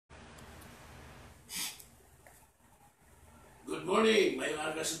morning, may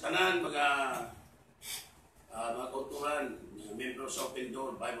aga sa tanan, mga kauturan, members of Open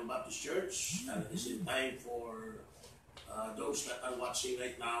Door Bible Baptist Church, and at the same time for those that are watching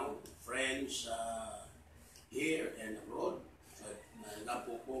right now, friends here and abroad.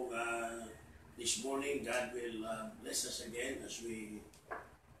 This morning, God will bless us again as we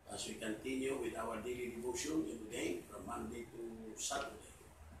continue with our daily devotion every day from Monday to Saturday.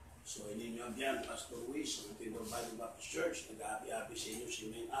 So, ininyo yan, Pastor Ruiz, ng Open Door Bible Baptist Church, nag-aapi-api sa inyo si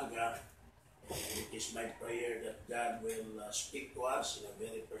Main Aga. And it is my prayer that God will speak to us in a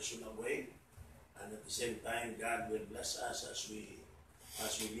very personal way. And at the same time, God will bless us as we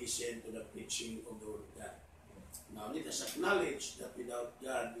listen to the preaching of the Word of God. Now, let us acknowledge that without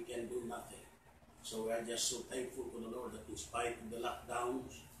God, we can do nothing. So we are just so thankful to the Lord that in spite of the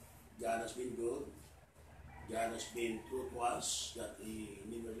lockdowns, God has been good. God has been true to us, that He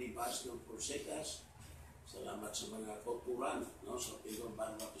never leave us nor forsake us. Salamat sa mga kauturan, no? Sa Open Door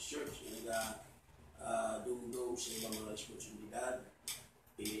Bible Baptist Church, nag-dungdong sa ibang mga responsibilidad,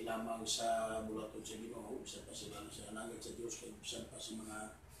 hindi lamang sa bulatod sa Ginoo, isa pa sila sa nangag sa Diyos, kaya isa pa sa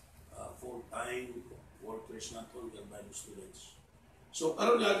mga full-time workers natin, and Bible students. So,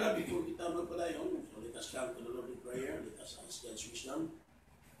 karon nga, before kita magpadayon, so let us come to the Lord in prayer, let us ask God's wisdom,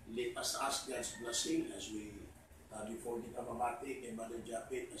 let us ask God's blessing as we, before kita mabati kay Brother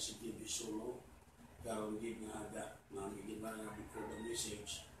Japet na si TV Solo, karon gid nga aga, mamigin man nga before the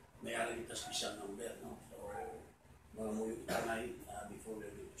message, may ara kita special number, no? So, mga muyo itanay before we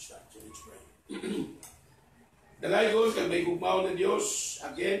will start. So, let's pray. Dalayon, kay may gugmaw na Diyos,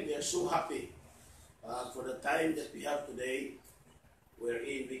 again, we are so happy for the time that we have today,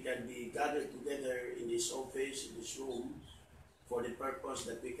 wherein we can be gathered together in this office, in this room, for the purpose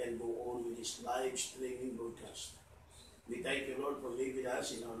that we can go on with this live streaming broadcast. We thank you, Lord, for being with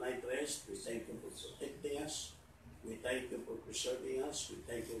us in our night rest. We thank you for protecting us. We thank you for preserving us. We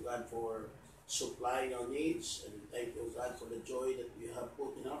thank you, God, for supplying our needs. And we thank you, God, for the joy that you have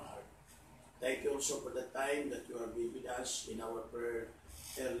put in our heart. Thank you also for the time that you have been with us in our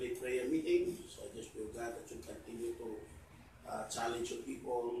early prayer meeting. So I just pray, God, that you continue to challenge your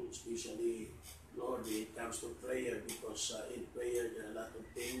people, especially, Lord, when it comes to prayer, because in prayer there are a lot of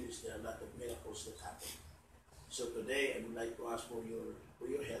things, there are a lot of miracles that happen. So today I would like to ask for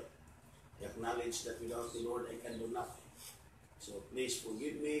your help. I acknowledge that without the Lord I can do nothing. So please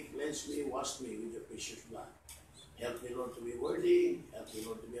forgive me, cleanse me, wash me with your precious blood. Help me, Lord, to be worthy. Help me,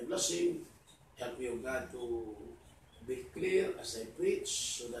 Lord, to be a blessing. Help me, O God, to be clear as I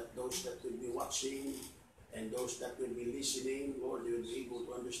preach, so that those that will be watching and those that will be listening, Lord, they will be able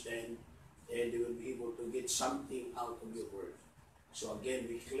to understand and they will be able to get something out of your word. So again,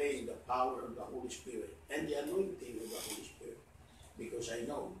 we claim the power of the Holy Spirit and the anointing of the Holy Spirit, because I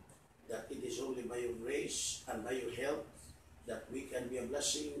know that it is only by your grace and by your help that we can be a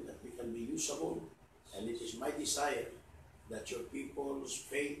blessing, that we can be usable, and it is my desire that your people's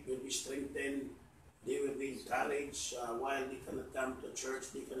faith will be strengthened, they will be encouraged while they cannot come to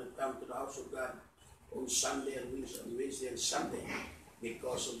church, they cannot come to the house of God on Sunday and Wednesday and Sunday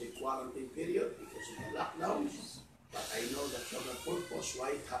because of the quarantine period, because of the lockdowns. But I know that you have a purpose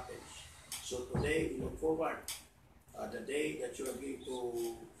why it happens. So today we look forward the day that you are going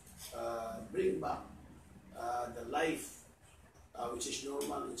to bring back the life which is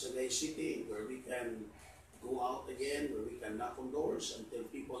normal in Sagay City, where we can go out again, where we can knock on doors and tell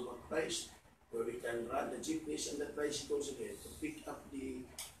people about Christ, where we can run the jeepneys and the tricycles again to pick up the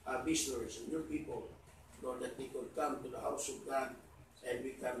visitors and your people, Lord, that they could come to the house of God and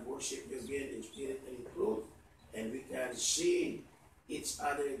we can worship you again in spirit and in truth, and we can see each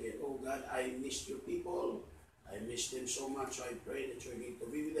other again. Oh God, I miss your people. I miss them so much. So I pray that you're going to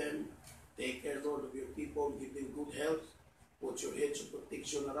be with them. Take care, Lord, of your people. Give them good health. Put your hedge of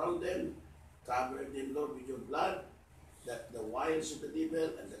protection around them. Cover them, Lord, with your blood, that the wiles of the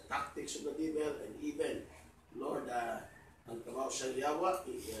devil and the tactics of the devil, and even, Lord, ang trabaho sa yawa,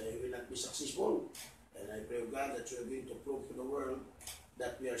 will not be successful. And I pray, God, that you are going to prove to the world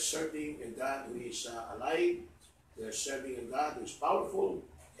that we are serving a God who is alive, we are serving a God who is powerful,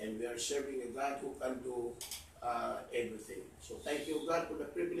 and we are serving a God who can do everything. So thank you, God, for the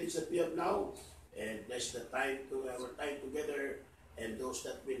privilege that we have now, and bless the time to our time together, and those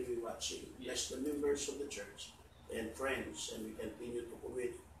that will be watching. Bless the members of the church and friends, and we continue to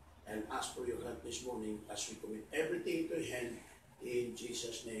commit and ask for your help this morning as we commit everything to your hand in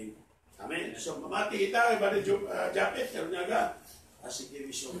Jesus' name. Amen. So, mamati kita, Brother Japet, karoon nga sige,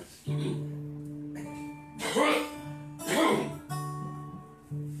 vision.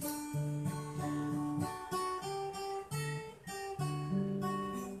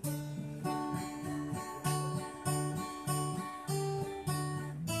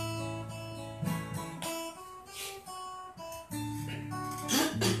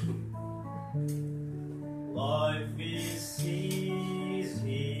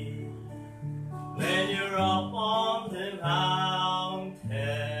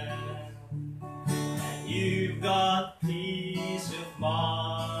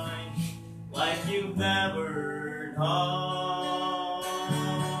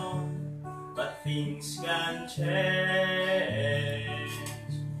 things can change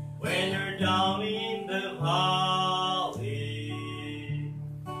when you're down in the valley.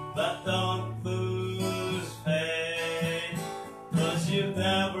 But don't lose faith, 'cause you're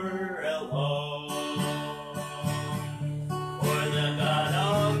never alone. For the God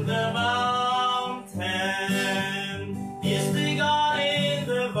on the mountain is the God in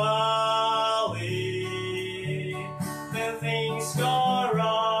the valley. When things go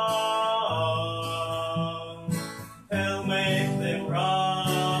wrong, He'll make them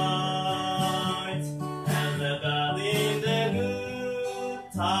right. And the God in the good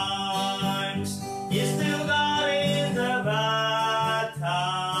times is still God in the bad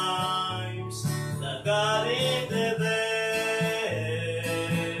times. The God in the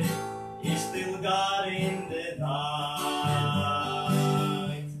day is still God in the night.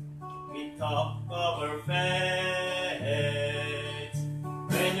 We talk over faith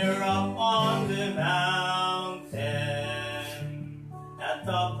when you're up on the mountain. That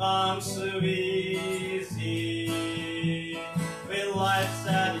talk comes so easy when life's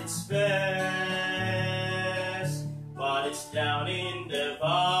at its best, but it's down in the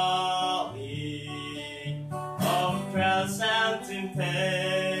valley of trials and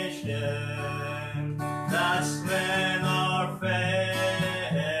temptation. That's when our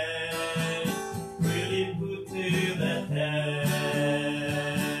faith really put to the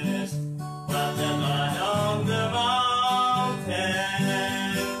test. But the God on the mountain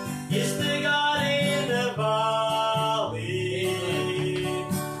is the God in the valley.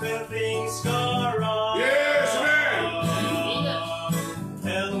 When things go wrong, Yes, man.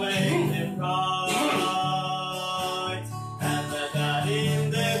 He'll make them right. And the God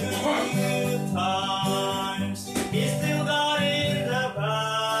in the good times is still God in the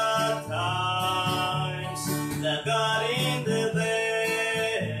bad times. The God in the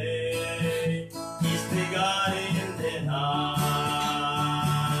day is the God in the night.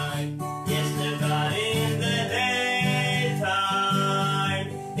 Yes, the God in the daytime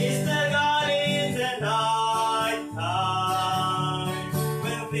is the God in the night time.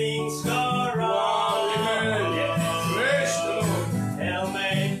 When things go wrong, Amen. Praise the Lord. He'll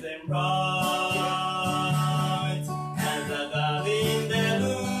make them right. And the God in the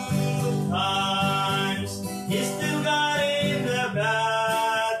good times is still God in the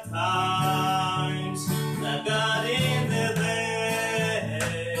bad times. The God in the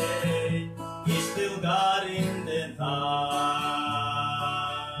day is still God in the night.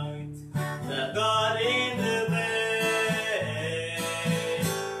 The God in the day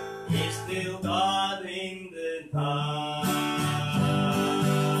is still God in the night.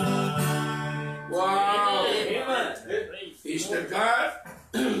 Wow. Amen. He's the God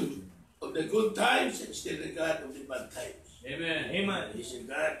of the good times and still the God of the bad times. Amen. Amen. He's the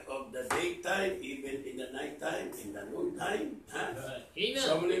God of the daytime, even in the nighttime, in the noontime.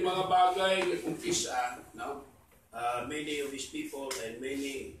 So many mga bagay na umpisa, no? Many of these people and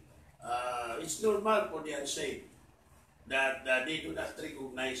many, it's normal for the unsaved that they do not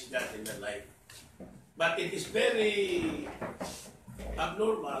recognize God in their life. But it is very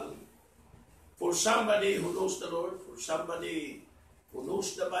abnormal for somebody who knows the Lord, for somebody who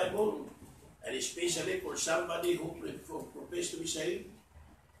knows the Bible, and especially for somebody who professes to be saved,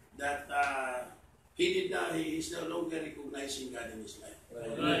 that he is no longer recognizing God in his life.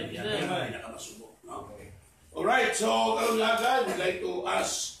 Right. Yan ang pinakamasubok, no? Alright, so karon agad, we'd like to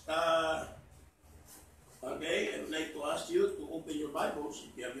ask, I would like to ask you to open your Bibles.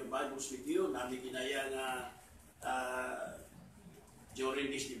 If you have your Bibles with you, namin ginayang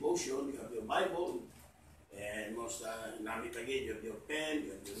during this devotion, you have your Bible, and most namin again, you have your pen,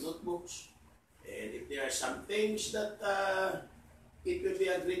 you have your notebooks, and if there are some things that it will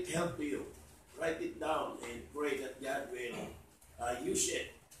be a great help to you, write it down and pray that God will use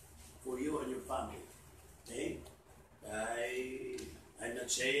it for you and your family. Okay? I'm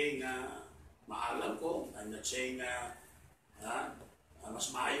not saying maalam ko, I'm not saying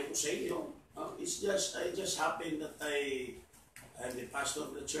mas maayo ko sa inyo. It's just, I just happen that I'm the pastor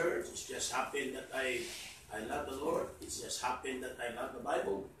of the church. It's just happened that I love the Lord. It's just happened that I love the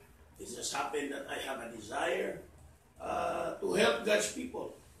Bible. It's just happened that I have a desire to help God's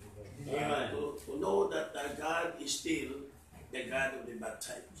people. To know that God is still the God of the bad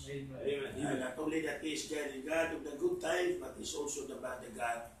times. Not only that He is the God of the good times, but He's also the God of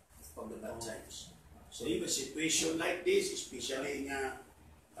the bad times. So in a situation like this, especially nga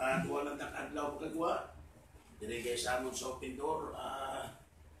walang takadlaw kagwa, dire guys amon sa open door,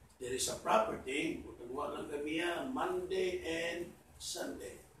 there is a property, kagwa lang kami Monday and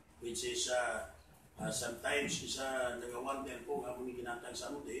Sunday, which is Sometimes isa nag-wonder ko nga mong ginatang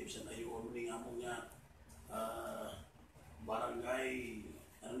sa among Dave, sa tayo mong among nga barangay,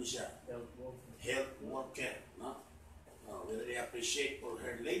 ano ni siya? Health worker, no? We really appreciate for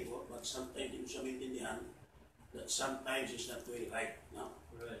her labor, but sometimes hindi mo siya maintindihan that sometimes it's not very right, no?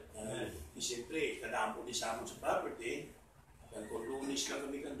 Right. Siyempre, kadamo din sa amon sa property, kung Lunes lang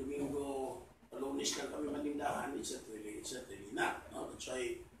kami kang Domingo, Lunes lang kami manindahan, it's not really not, no? That's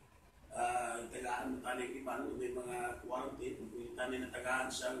why, tagaan mo tayo iban, may mga quarantine, kung tayo na tagaan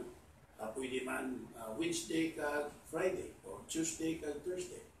sa pwede man Wednesday ka Friday or Tuesday ka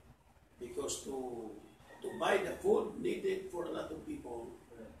Thursday, because to buy the food needed for a lot of people,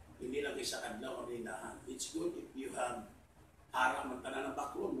 hindi lang isa adlaw o rindahan. It's good if you have ara man tanan ng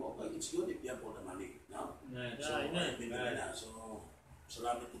baklon mo, but it's good if you have all the money, no? So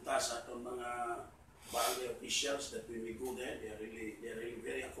salamat kita sa atong mga barangay officials that when we go there, they're really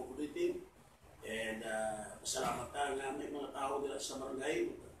very accommodating, and salamat ta nga may mga tao dira sa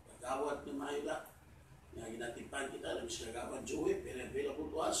barangay gawad na mahila na ginatipan kita, labis na gawad Joey, very available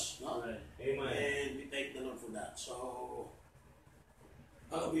to us, no? Right. Amen. And we thank the Lord for that. So,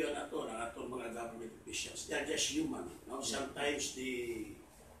 pagabihan na ito, ng atong mga government officials, they are just human, no? Sometimes they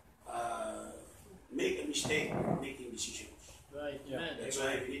make a mistake making decisions. Right. Yeah. That's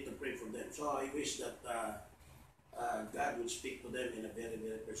why we need to pray for them. So, I wish that God would speak to them in a very,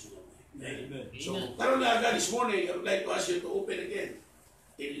 very personal way. Amen. So, karon na agad this morning, I would like to ask you to open again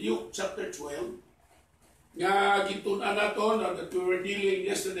in Luke chapter 12, nga gitunan nato that we were dealing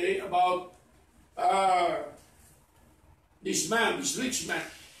yesterday about this rich man,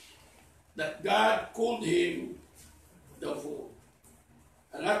 that God called him the fool.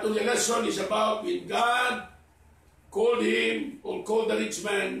 And atong lesson is about when God called him, or called the rich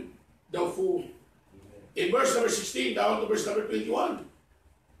man the fool. In verse number 16 down to verse number 21,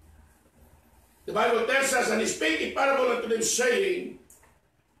 the Bible tells us, and he spake a parable unto them, saying,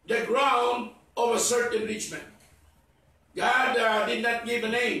 the ground of a certain rich man. God did not give a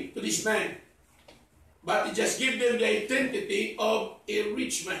name to this man, but he just gave them the identity of a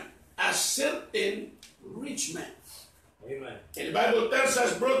rich man, a certain rich man. Amen. And the Bible tells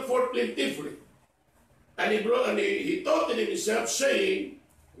us, brought forth plentifully. And he thought in himself, saying,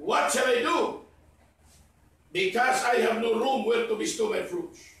 what shall I do? Because I have no room where to bestow my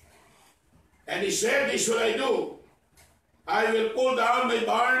fruits. And he said, this will I do. I will pull down my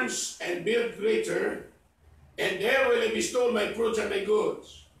barns and build greater, and there will I bestow my fruits and my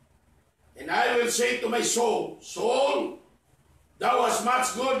goods. And I will say to my soul, soul, thou hast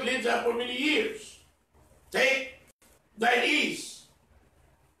much good lived up for many years. Take thine ease,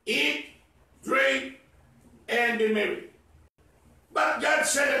 eat, drink, and be merry. But God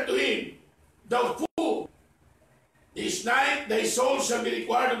said unto him, thou fool, this night thy soul shall be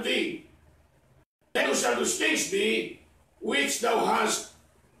required of thee. Then who shall those things be which thou hast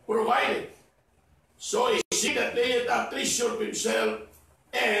provided? So is he that layeth up treasure for himself,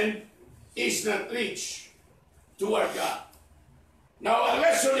 and is not rich toward God. Now, ang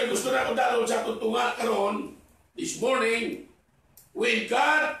lesson yung gusto na ko dalawang sa tuntunga karon this morning, when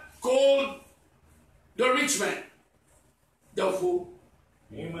God called the rich man the fool.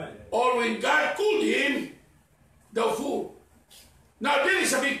 Amen. Or when God called him the fool. Now, there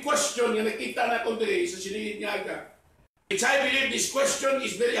is a big question na nakita na ko today sa sinigit niya aga, which I believe this question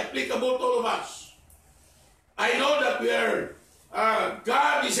is very applicable to all of us. I know that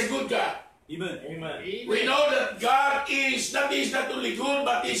God is a good God. Amen. Amen. We know that God is not only good,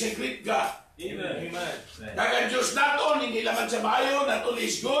 but He's a great God. Amen. Amen. Kaya Diyos not only hindi laman sa mayo, not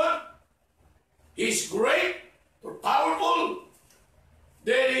only is good, He's great, or powerful.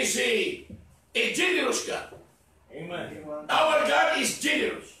 There is a generous God. Amen. Our God is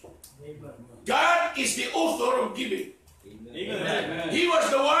generous. God is the author of giving. Amen. He was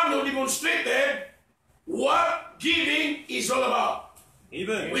the one who demonstrated what giving is all about.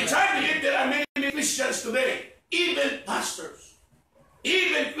 Amen. Which I believe there are many Christians today, even pastors,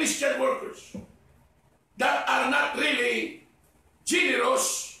 even Christian workers, that are not really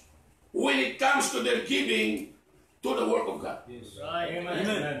generous when it comes to their giving to the work of God. Yes. Right. Amen.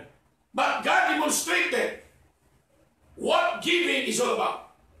 Amen. But God demonstrated what giving is all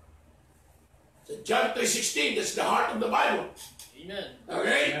about. So John 3:16, that's the heart of the Bible. Amen.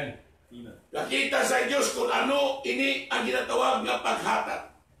 Okay? Amen. Amen. Nakita sa Diyos kung ano ini ang ginatawag na paghatag.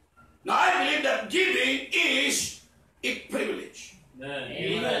 Now, I believe that giving is a privilege. Amen.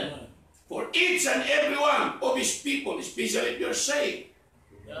 Amen. For each and every one of His people, especially if you're saved.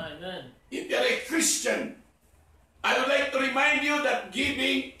 Amen. If you're a Christian, I would like to remind you that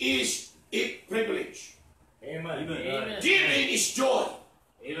giving is a privilege. Amen. Amen. Giving is joy.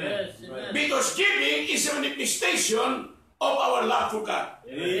 Amen. Because giving is a manifestation of our love for God.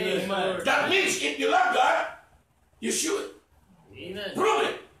 Amen. That means if you love God, you should prove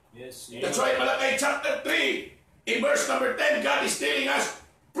it. Yes. That's why Malachi chapter 3, in verse number 10, God is telling us,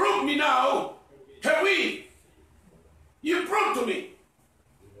 prove me now, herewith. You prove to me.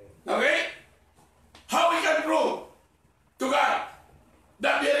 Okay? How we can prove to God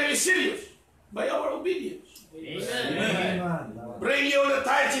that we are really serious? By our obedience. Amen. Bring you the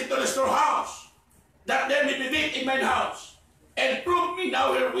tithes into the storehouse, that there may be meat in mine house. And prove me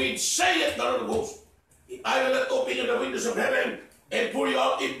now herewith, saith the Lord of hosts, if I will not open you the windows of heaven and pour you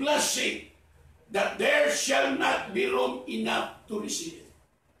out a blessing, that there shall not be room enough to receive it.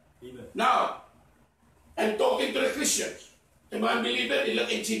 Amen. Now, I'm talking to the Christians, the mga unbeliever,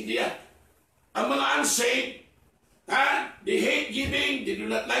 ilang intindihan. Ang mga unsaved, they hate giving, they do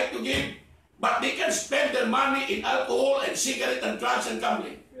not like to give, but they can spend their money in alcohol and cigarette and drugs and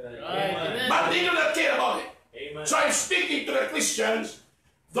gambling. Amen. But they do not care about it. Amen. So I'm speaking to the Christians,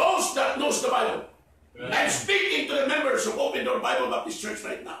 those that knows the Bible. I'm speaking to the members of Open Door Bible Baptist Church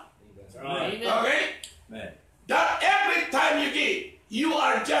right now. Amen. Okay? Amen. That every time you give, you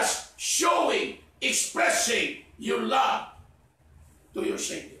are just showing, expressing your love to your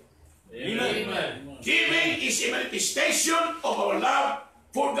Savior. Amen. Giving is a manifestation of our love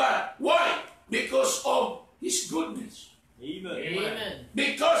for God. Why? Because of His goodness. Amen.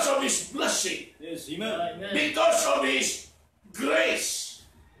 Because of His blessing. Yes. Amen. Because of His grace.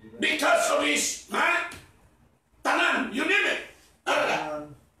 Because of His tanan, you name it.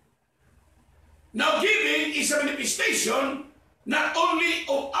 Now giving is a manifestation not only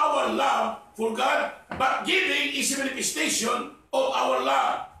of our love for God, but giving is a manifestation of our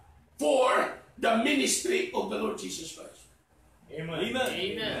love for the ministry of the Lord Jesus Christ. Amen.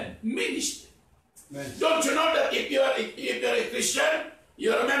 Amen. Ministry. Don't you know that if you're a Christian,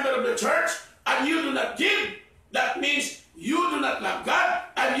 you're a member of the church, and you do not give, that means you do not love God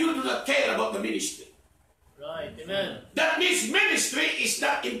and you do not care about the ministry. Right. Amen. That means ministry is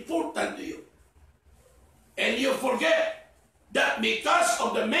not important to you. And you forget that because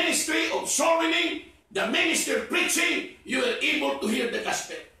of the ministry of soul winning, the ministry of preaching, you are able to hear the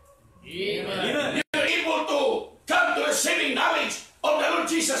gospel. Amen. You are able to come to the saving knowledge of the Lord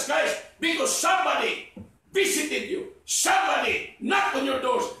Jesus Christ because somebody visited you, somebody knocked on your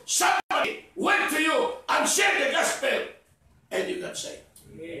doors, somebody went to you and shared the gospel, and you got saved.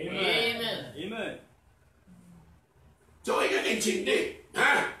 Amen. Amen. So, ikakintindi,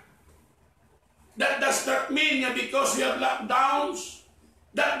 that does not mean because we have lockdowns,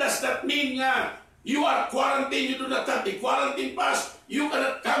 that does not mean you are quarantined, you do not have the quarantine pass, you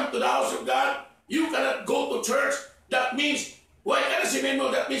cannot come to the house of God, you cannot go to church. That means, why can I say,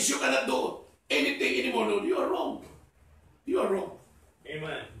 that means you cannot do anything anymore. No, you are wrong. You are wrong.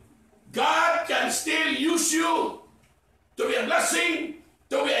 Amen. God can still use you to be a blessing,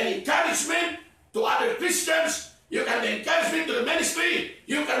 to be an encouragement to other Christians. You can be encouragement to the ministry.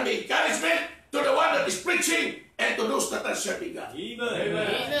 You can be encouragement to the one that is preaching and to those that are serving God.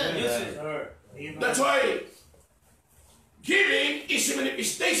 Amen. Yes, sir. That's why giving is a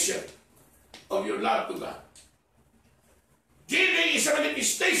manifestation of your love to God. Giving is a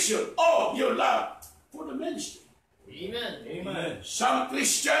manifestation of your love for the ministry. Amen. Amen. Some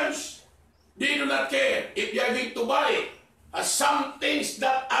Christians, they do not care if they are going to buy some things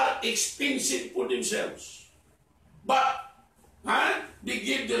that are expensive for themselves. But they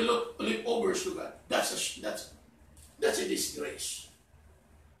give the leftovers to God. That's a disgrace.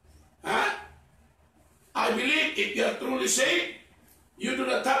 I believe if you are truly saved, you do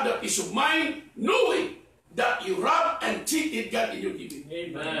not have the peace of mind knowing that you robbed and cheated God in your giving.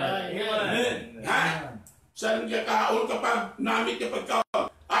 Amen. Saan ka kaon kapag namit kapag kaon?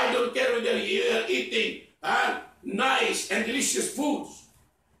 I don't care whether you are eating nice and delicious foods.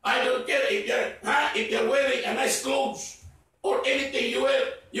 I don't care if you're wearing a nice clothes or anything you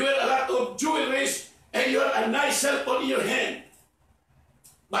wear. You wear a lot of jewelries and you have a nice cell phone in your hand.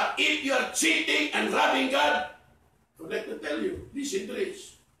 But if you are cheating and robbing God, let me tell you, listen to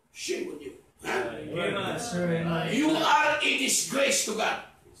this. Shame on you. You are a disgrace to God.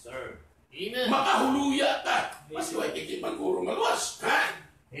 Yes, sir. Amen. Makahuluya ka. Mas huwag ikipaguro maluwas.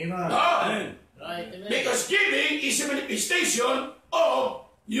 Amen. No? Right. Because giving is a manifestation of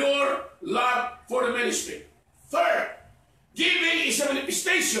your love for the ministry. Third, giving is a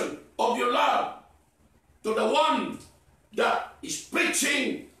manifestation of your love to the one that is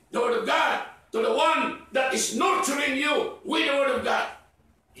preaching the Word of God, to the one that is nurturing you with the Word of God.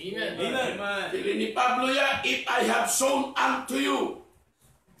 Amen. Dili ni Pablo if I have sown unto you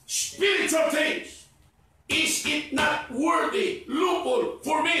spiritual things, is it not worthy, lawful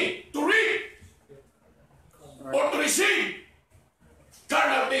for me to reap or to receive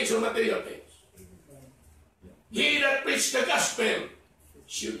carnal things or material things? He that preached the gospel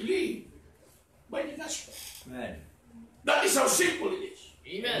should live by the gospel. Amen. That is how simple it is.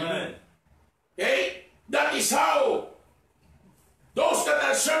 Amen. Okay? That is how those that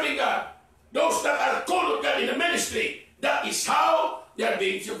are serving God, those that are called of God in the ministry, that is how they are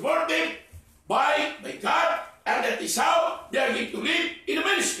being supported by God, and that is how they are going to live in the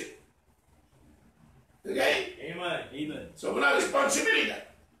ministry. Okay? Amen. Amen. So we have responsibility.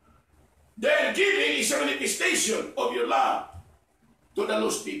 Then giving is a manifestation of your love to the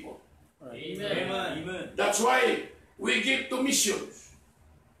lost people. Amen. Amen. That's why we give to missions.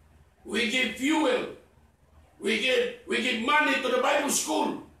 We give fuel. We give money to the Bible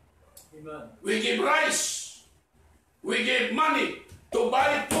school. Amen. We give rice. We give money to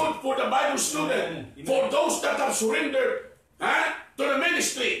buy food for the Bible student. Amen. For those that have surrendered to the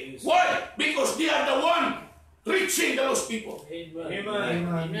ministry. Yes. Why? Because they are the one reaching the lost people. Amen.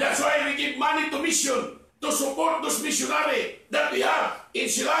 Amen. That's why we give money to mission, to support those missionaries that we have in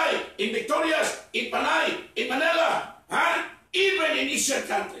Silay, in Victorias, in Panay, in Manila, even in Asian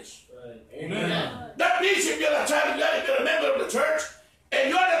countries. Amen. That means if you're a child of God, if you're a member of the church, and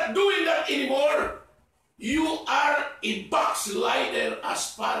you're not doing that anymore, you are a backslider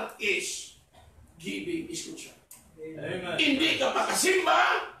as far as giving is concerned. Amen. Hindi ka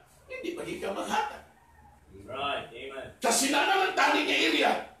makasimba, hindi pa ka maghatag. Right. Amen. Kasi na naman tani nga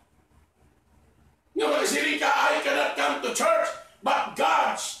area. Nga magasiling ka, I cannot come to church, but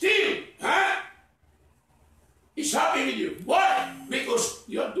God still is happy with you. Why? Because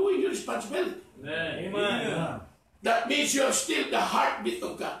you are doing your responsibility. Amen. Amen. That means you have still the heartbeat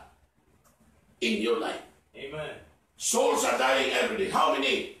of God in your life. Amen. Souls are dying every day. How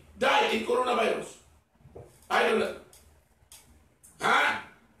many died in coronavirus? I don't know.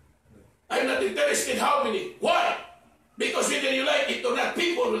 I'm not interested how many. Why? Because whether you like it or not,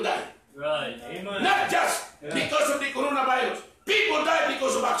 people will die. Right. Amen. Not just because of the coronavirus. People die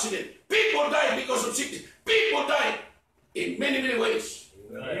because of accident. People die because of sickness. People die in many, many ways.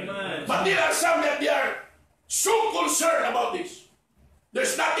 Amen. But there are some that they are so concerned about this.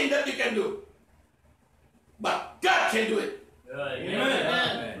 There's nothing that you can do. But God can do it. Right.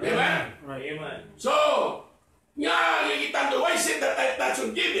 Amen. Amen? Right. Amen. So, nga, why is it that I touch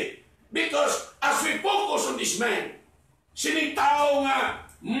on giving? Because as we focus on this man, sining tao nga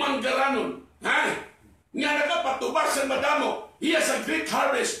manggaranon, nga nakapatubas sa madamo, he has a great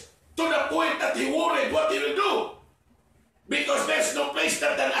harvest to the point that he worried what he will do. Because there's no place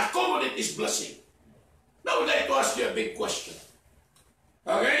that can accommodate his blessing. Now I would like to ask you a big question.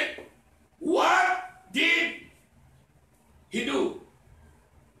 Okay? What did he do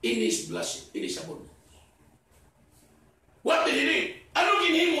in his blessing, in his abundance? What did he do? Ano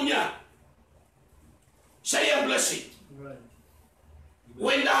ginhimo niya sa iyang blessing?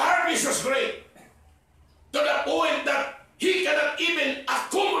 When the harvest was great, to the point that he cannot even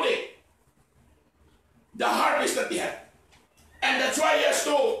accommodate the harvest that he had. And that's why he has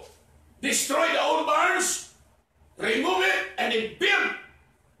to destroy the old barns, remove it, and then build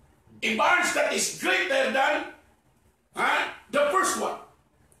a barns that is greater than the first one.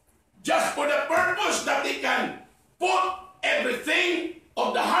 Just for the purpose that he can put everything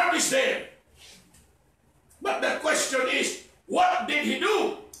of the harvest there. But the question is, what did he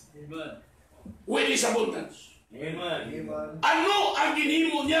do with his abundance? Amen. Ano ang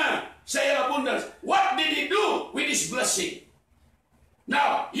ginhimo niya sa iyang abundance? What did he do with his blessing?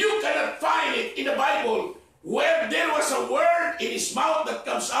 Now, you cannot find it in the Bible where there was a word in his mouth that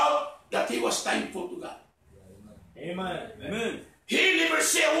comes out that he was thankful to God. Amen. Amen. He never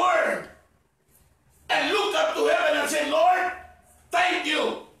said a word and look up to heaven and say, Lord, thank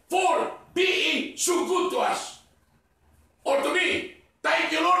you for being so good to us. Or to me,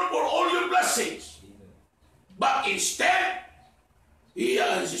 thank you, Lord, for all your blessings. But instead, he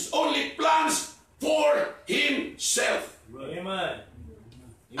has his only plans for himself. Amen.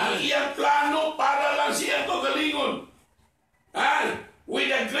 Ang iyang plano para lang siya kagalingon. And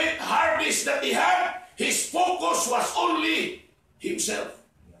with the great harvest that he had, his focus was only himself.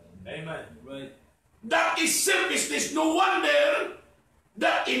 Amen. Right. That is selfishness. No wonder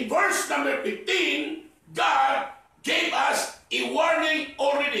that in verse number 15, God gave us a warning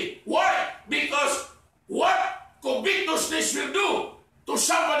already. Why? Because what covetousness will do to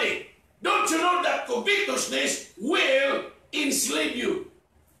somebody, don't you know that covetousness will enslave you?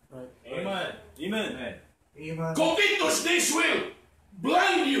 Right. Amen. Amen. Amen. Covetousness will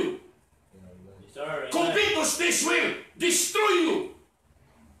blind you. Yes, sir. Covetousness will destroy you.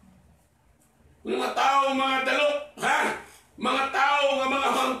 Mga tao nga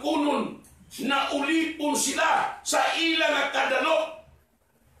naulipon sila sa ilang at kadalo.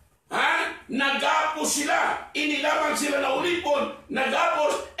 Nagapos sila, inilamang sila na ulipon,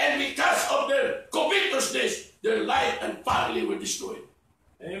 nagapos, and because of their covetousness, their life and family were destroyed.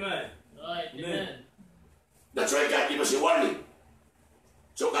 Amen. Right. Amen. That's why God gave us a warning.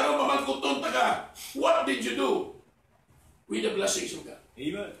 So karon pamangkuton taga, what did you do with the blessings of God?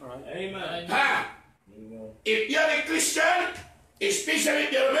 Amen. Amen. If you are a Christian, especially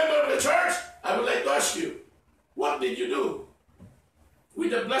if you are a member of the church, I would like to ask you, what did you do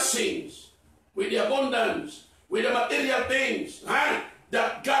with the blessings, with the abundance, with the material things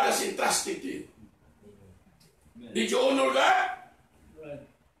that God has entrusted to you? Amen. Did you honor God? Right.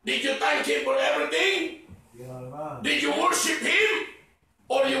 Did you thank Him for everything? Yeah. Did you worship Him?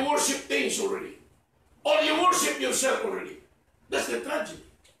 Or you worship things already? Or you worship yourself already? That's the tragedy.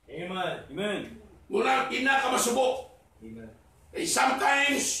 Amen. Amen. Muna pinakamasubok. Amen.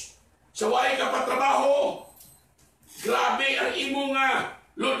 Sometimes, sa way ka pa trabaho, grabe ang imo nga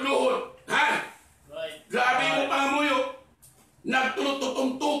luhod. Right. Grabe mo pangamuyo.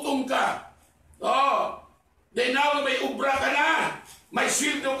 Nagtututom-tutom ka. Then now may ubra ka na. May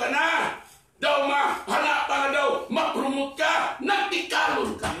sweldo ka na. Daw mahanap pa nga daw. Ma-promote ka.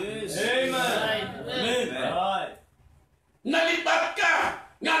 Nagtikalon ka. Yes. Amen. Amen. Right. Nalipat ka.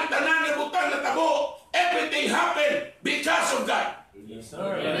 Nga tanan na butang na tabo. Everything happened because of God. Yes, sir.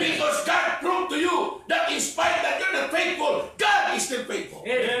 Because God proved to you that in spite that you're not faithful, God is still faithful.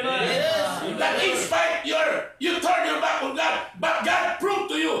 Amen. Yes. That in spite you turn your back on God, but God proved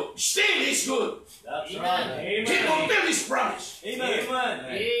to you still is good. That's Amen. right. Amen. He fulfilled His promise. Amen. Amen.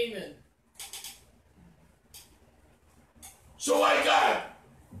 Amen. So why God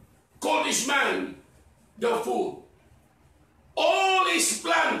called this man the fool? All his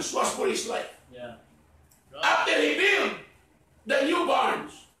plans was for his life. Yeah. Right. After he built the new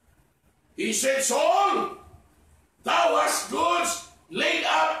barns, he said, Saul, thou hast goods laid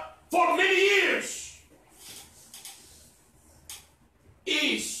up for many years.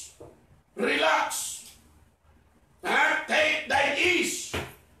 Ease, relax, take thine ease,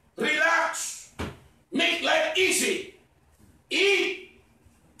 relax, make life easy, eat,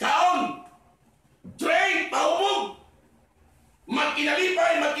 kaon, train, pahubog,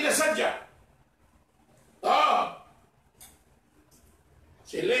 magkinalipay, magkinasadya.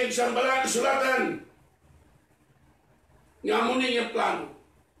 Sila isang balang isulatan nga muning yung plano.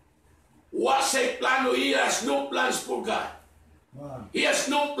 Wasay plano, he has no plans for God. He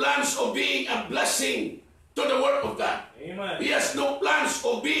has no plans of being a blessing to the work of God. Amen. He has no plans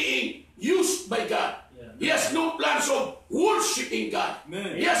of being used by God. Yeah. He has no plans of worshiping God.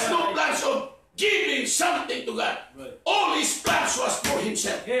 Amen. He has no plans of giving something to God. Right. All his plans was for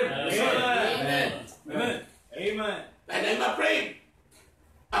himself. Amen. Amen. Amen. Amen. And I'm afraid,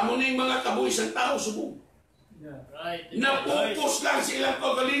 amuning mga kabuhisang tao subong. Right. Na-focus lang sa ilang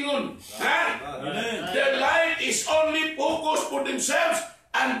kagalingon. Amen. Their life is only focused for themselves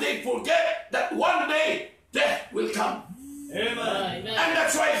and they forget that one day death will come. Amen. And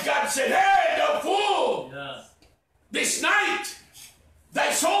that's why God said, hey, thou fool, Yeah. this night thy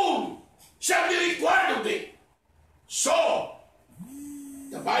soul shall be required of thee. So,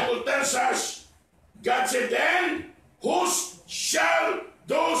 the Bible tells us, God said, then whose shall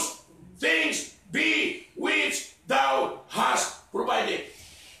those things be which thou hast provided?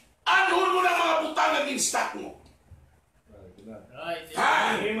 Anuhon mo na mga butang naging stock mo. Right.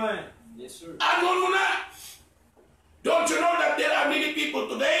 Amen. Yes, sir. Anuhon mo na. Don't you know that there are many people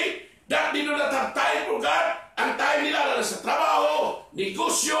today that do not have time for God? Ang time nila na sa trabaho,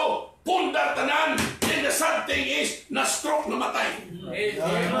 negosyo, pundar tanan, and the sad thing is, na-stroke namatay.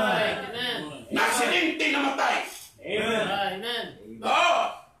 Amen. Na-aksidente namatay. Amen. Amen.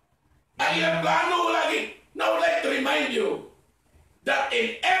 Ang ilang plano lagi. Now, I would like to remind you that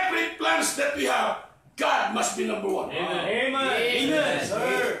in every plans that we have, God must be number one. Amen. Amen. Amen.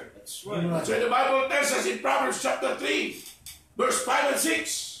 Sir. That's right. That's why the Bible tells us in Proverbs chapter 3, verse 5 and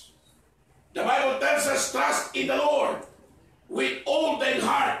 6. The Bible tells us, trust in the Lord with all thine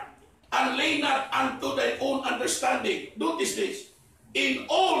heart, and lean not unto thy own understanding. Notice this. In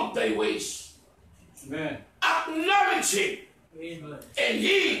all thy ways. Amen. Acknowledge Him, Amen. and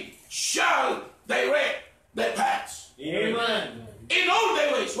He shall direct thy paths. Amen. In all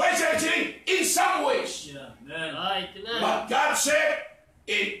thy ways. Why is that saying? In some ways. Yeah. Amen. Right. Amen. But God said,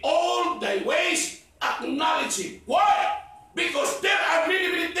 in all thy ways, acknowledge Him. Why? Because there are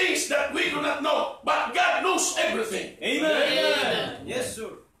many, many things that we do not know. But God knows everything. Amen. Amen. Yes,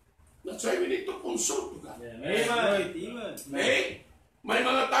 sir. That's why we need to consult to God. Amen. Amen. Okay? May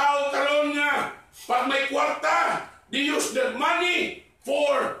mga tao karon nga, pag may kwarta, they use their money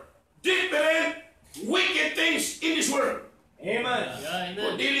for different wicked things in this world. Amen. Yeah,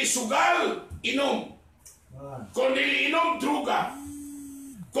 Kung amen. dili sugal, inom. Kung dili inom, druga.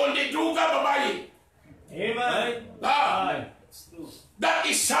 Kung di druga, babae. Amen. That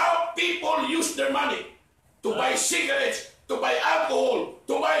is how people use their money to buy cigarettes, to buy alcohol,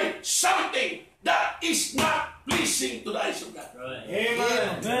 to buy something that is not pleasing to the eyes of God. Right.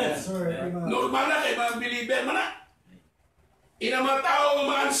 Amen. Yes, sir. Amen. Normal na kay mga believer man na. Ina mga tao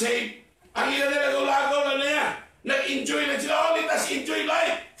mga unsaved, ang ina nila lagaw na niya. Nag-enjoy na sila. Oh, let us enjoy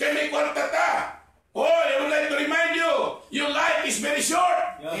life. Kaya may kwarta ta. Oh, I would like to remind you, your life is very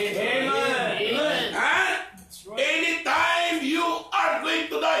short. Amen. Amen. Huh? Anytime you are going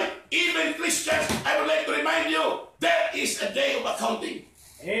to die, even Christians, I would like to remind you, there is a day of accounting.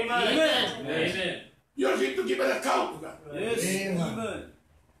 Amen. Amen. You are going to give an account to God. Yes. Amen.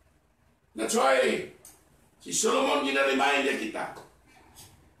 That's why si Solomon gina-remind niya kita.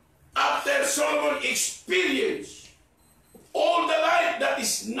 After Solomon experienced all the life that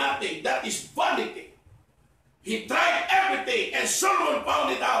is nothing, that is vanity, he tried everything, and Solomon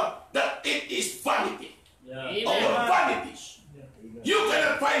found it out that it is vanity. Yeah. All Amen. vanities. You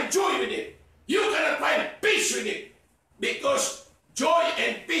cannot find joy with it. You cannot find peace with it. Because joy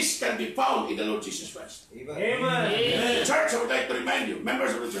and peace can be found in the Lord Jesus Christ. Amen. Church, I would like to remind you,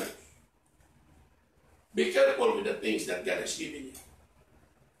 members of the church, be careful with the things that God has given you.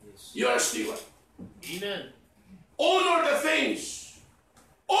 You are a steward. Amen. Honor the things.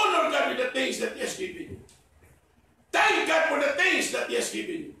 Honor God with the things that He has given you. Thank God for the things that He has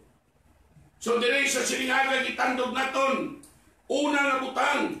given you. So there is a silingaga gitandog naton. Una na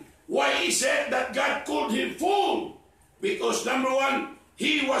butang. Why is it that God called him fool? Because number one,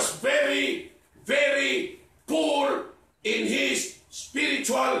 he was very, very poor in his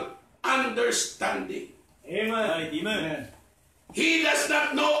spiritual understanding. Amen. Amen. He does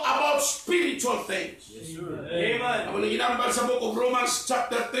not know about spiritual things. Yes, sir. Amen. Ako na ginambal sa book of Romans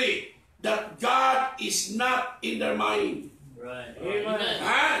chapter 3 that God is not in their mind. Right. Amen.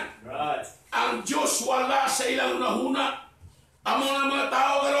 Ha? Right. Ang Diyos wala sa ilang nahuna. Ang mga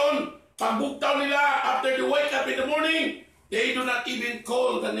tao karon, pagbugtaw nila after they wake up in the morning, they do not even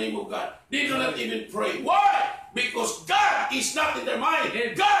call the name of God. They do not even pray. Why? Because God is not in their mind.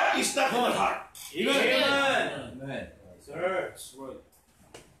 God is not in their heart. Amen. Amen. Sir. That's right.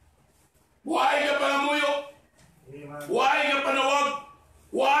 Buhay ka pangamuyo. Buhay ka panawag.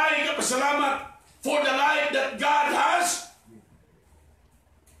 Buhay ka pasalamat for the life that God has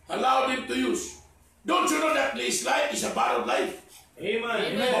allowed him to use. Don't you know that this life is a borrowed life?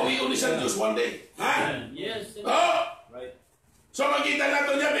 Amen. Mawiuli sa Diyos one day. Ha? Yes. Oh! Right. So makita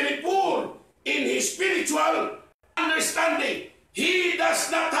natin niya very poor in his spiritual understanding. He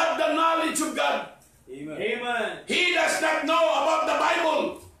does not have the knowledge of God. Amen. Amen. He does not know about the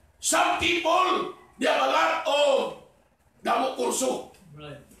Bible. Some people, they have a lot of damo kurso.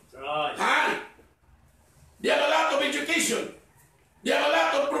 Right. Right. Ha? They have a lot of education. They have a lot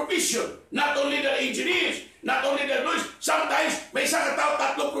of profession. Not only the engineers, not only the lawyers. Sometimes, may isang katao,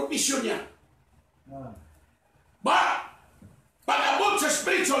 tatlong profession niya. But, pag abot sa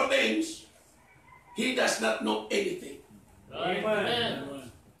spiritual things, he does not know anything. Right. Amen.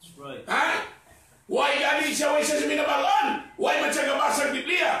 Amen. That's right. Ha? Why galing siya, why siya minabalaan? Why man siya gabasa ng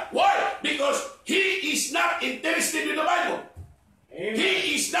Biblia? Why? Because he is not interested in the Bible. Amen.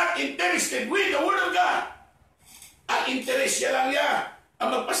 He is not interested with the Word of God. Ang interest siya lang niya ang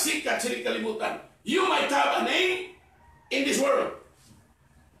magpasikat sa kalibutan. You might have a name in this world.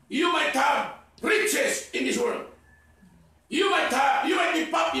 You might have riches in this world. You might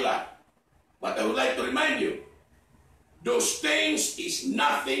be popular. But I would like to remind you, those things is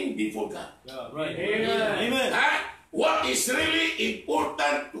nothing before God. Yeah, right. Amen. Amen. What is really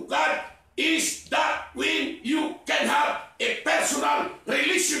important to God is that when you can have a personal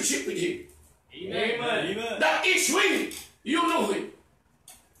relationship with Him. Amen. Amen. That is when you know Him.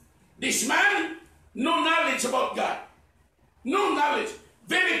 This man, no knowledge about God. No knowledge.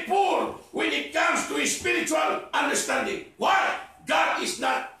 Very poor when it comes to his spiritual understanding. Why? God is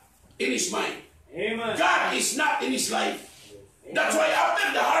not in his mind. Amen. God is not in his life. That's why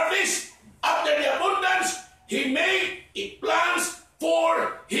after the harvest, after the abundance, he made plans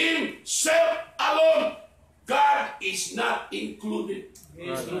for himself alone. God is not included.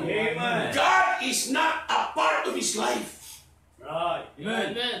 Amen. God is not a part of his life. Right.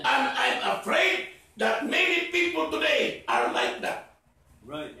 Amen. And I'm afraid that many people today are like that.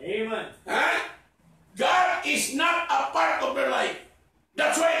 Right. Amen. Huh? God is not a part of their life.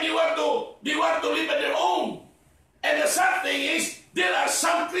 That's why they want to live on their own. And the sad thing is, there are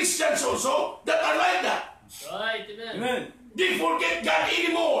some Christians also that are like that. Right. Amen. Amen. They forget God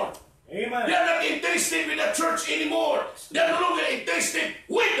anymore. interested with the church anymore. They are no longer interested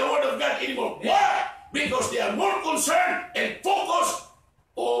with the Word of God anymore. Why? Because they are more concerned and focused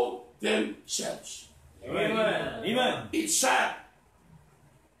on themselves. Amen. Amen. It's sad.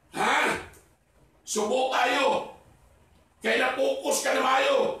 Ha? Subok tayo. Kaya na-focus ka na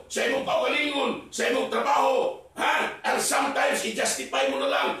mayo sa imong pagalingon, sa imong trabaho. Ha? And sometimes, i-justify mo na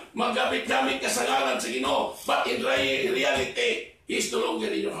lang, maggamit-gamit ka sa ngalan sa Ginoo. But in reality, He's no longer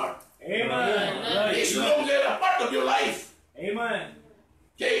in your heart. Amen. He's no longer a part of your life. Amen.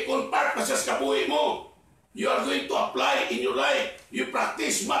 Kaya kung part pa sa kabuhi mo, you are going to apply in your life. You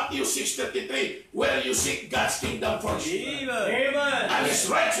practice Matthew 6:33, where you seek God's kingdom first. Amen. And His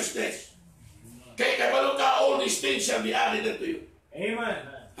righteousness. Kaya kabalo ka, all these things shall be added unto you. Amen.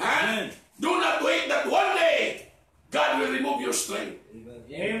 Huh? Do not wait that one day God will remove your strength.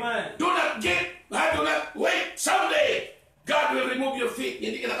 Amen. Do not wait someday God will remove your feet.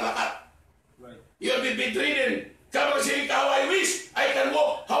 Hindi ka nakalakad. Right. You'll be bedridden. Come and say, how I wish I can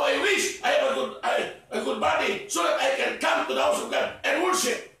walk, how I wish I have a good body, so that I can come to the house of God and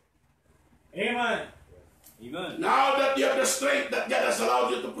worship. Amen. Amen. Now that you have the strength that God has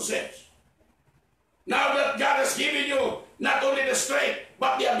allowed you to possess, now that God has given you not only the strength,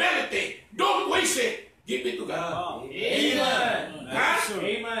 but the ability, don't waste it. Give it to God. Amen. Ha?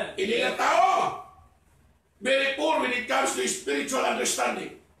 Amen. Hindi ng tao very poor when it comes to spiritual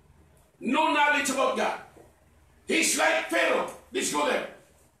understanding. No knowledge about God. He's like Pharaoh. Let's go there.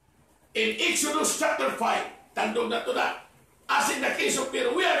 In Exodus chapter 5, tandog na to that. As in the case of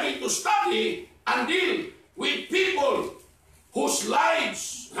Pharaoh, we are going to study and deal with people whose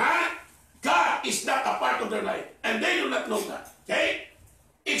lives, God is not a part of their life. And they do not know that. Okay?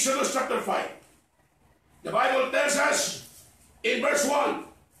 Exodus chapter 5. The Bible tells us in verse 1.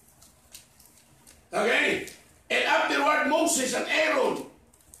 Okay? And afterward Moses and Aaron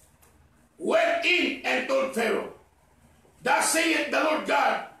went in and told Pharaoh, thus saith the Lord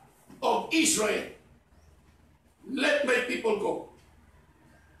God of Israel, let my people go,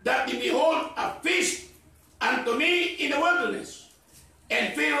 that he behold a feast unto me in the wilderness.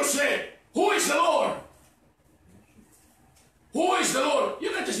 And Pharaoh said, who is the Lord? Who is the Lord?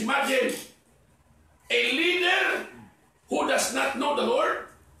 You can just imagine a leader who does not know the Lord.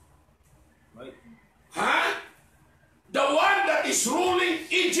 Right. Huh? The one that is ruling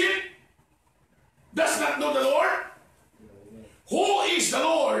Egypt does not know the Lord. Who is the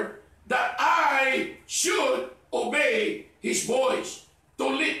Lord that I should obey His voice to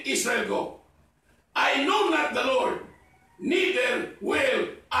let Israel go? I know not the Lord, neither will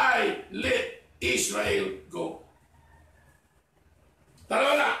I let Israel go.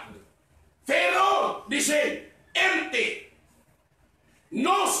 Tara na. Pharaoh, they said, empty.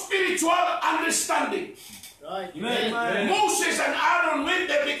 No spiritual understanding. Right. Amen. Moses and Aaron went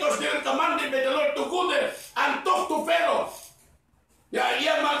there because they were commanded by the Lord to go there and talk to Pharaoh.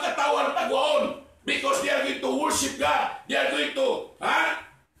 Iya mga katawan tagwaon because they are going to worship God. They are going to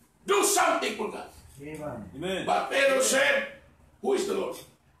do something for God. Amen. But Pharaoh said, who is the Lord?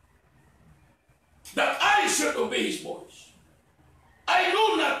 That I should obey His voice. I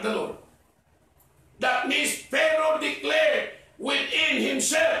know not the Lord. That means Pharaoh declared within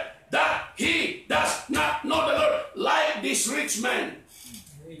himself that he does not know the Lord, like this rich man.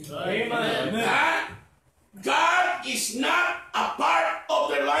 Amen. God is not a part of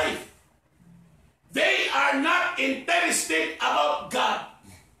their life. They are not interested about God.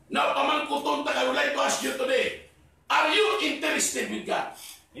 Now, pamangkuton ta, I would like to ask you today, are you interested with God?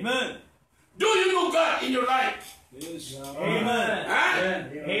 Amen. Do you know God in your life? Yes. Amen.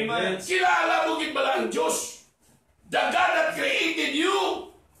 Amen. Kilala mo gid ba ang Diyos? The God that created you,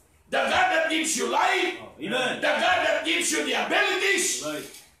 the God that gives you life, Amen. the God that gives you the abilities, Right.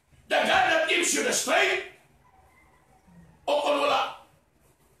 the God that gives you the strength, o kung wala.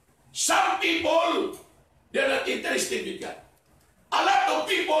 Some people, they're not interested with God. A lot of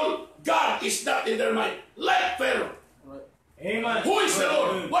people, God is not in their mind. Like Pharaoh. Amen. Who is the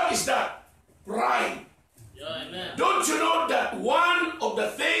Lord? What is that? Pride. Amen. Don't you know that one of the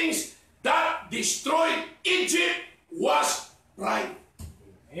things that destroyed Egypt was pride?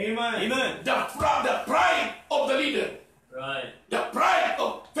 Amen. Amen. The pride of the leader. Right. The pride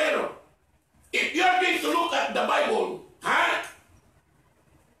of Pharaoh. If you are going to look at the Bible,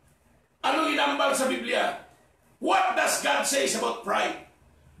 anong inambal sa Biblia? What does God say about pride?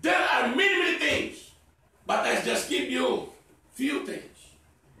 There are many, many things, but I just give you few things.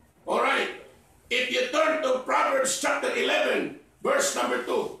 All right. If you turn to Proverbs chapter 11, verse number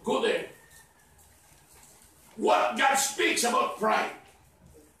 2, go there. What God speaks about pride.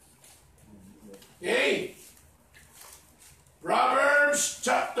 Okay. Proverbs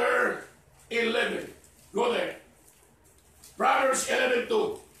chapter 11. Go there. Proverbs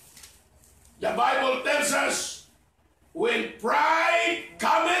 11:2. The Bible tells us, when pride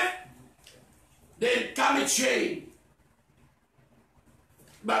cometh, then cometh shame.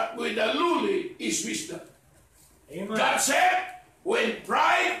 But with the lowly is wisdom. Amen. God said, when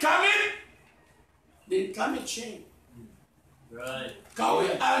pride cometh, then cometh shame. Right.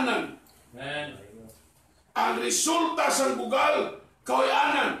 Kawianan. Amen. Ang resulta sa bugal,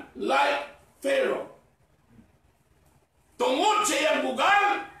 kawianan, like Pharaoh. Tungod sa iyang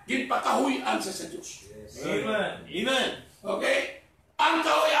bugal, ginpakahuyan sa Diyos. Amen. Amen. Okay? Ang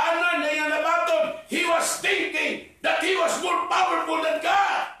kawianan na iyang nabaton, he was thinking that he was more powerful than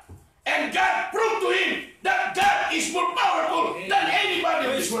God. And God proved to him that God is more powerful than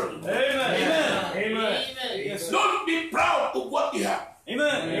anybody in this world. Amen. Amen. Amen. Amen. Don't be proud of what you have.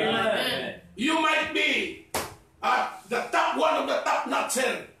 Amen. Amen. You might be the top one of the top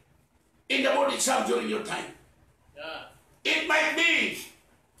notcher in the board exam during your time. Yeah. It might be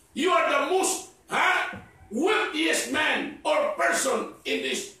you are the most wealthiest man or person in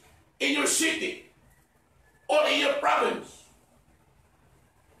your city or in your province.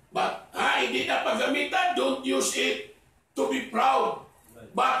 But hindi na paggamitan, don't use it to be proud,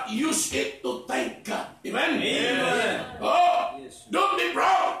 but use it to thank God. Amen? Amen. Oh, don't be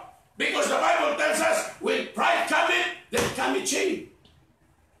proud, because the Bible tells us when pride cometh, then cometh shame.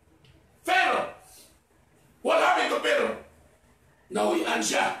 Pharaoh, what happened to Pharaoh? Nawian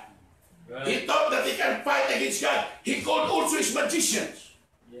siya. He thought that he can fight against God. He called also his magicians.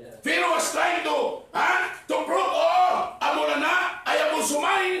 Yeah. Pharaoh was trying to prove, amo na, ayaw mo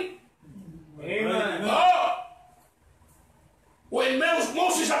sumayin. Amen. When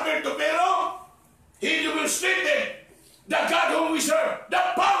Moses appeared to Pharaoh, he demonstrated the God whom we serve, the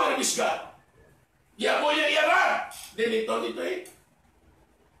power of his God. Yabo niya iyaran. Nito eh.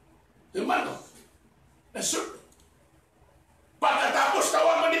 Humano. Nasurdo. Pagkatapos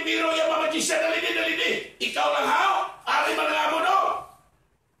tawag man ni Pharaoh yung mga magician, dalidi. Ikaw lang hao, ari man nga mo no.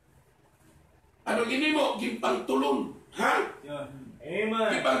 Ano gini mo? Gimpangtulon. Ha? Amen.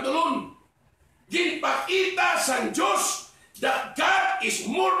 Gimpangtulon. Ginpakita sa Diyos that God is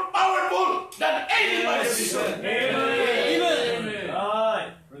more powerful than anybody in this world. Amen.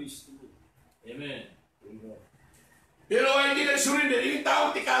 Right. Amen. Pero hindi na surrender. Yung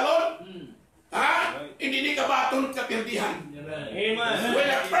taong tikalon, hindi ni kabaton kapirdihan. Amen. When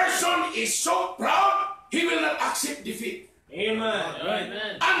a person is so proud, he will not accept defeat Amen.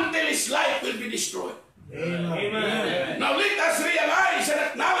 Amen. until his life will be destroyed. Amen. Now let us realize and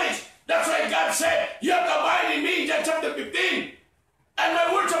acknowledge. That's why God said, you have to abide in me, John chapter 15. And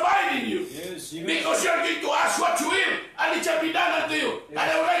my words abide in you. Yes. Because you are going to ask what you will, and it shall be done unto you. And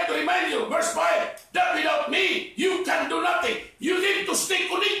I would like to remind you, verse 5, that without me, you can do nothing. You need to stay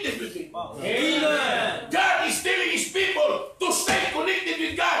connected with me. Amen. God is telling his people to stay connected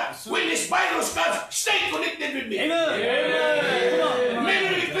with God. When this virus comes, stay connected with me. Amen.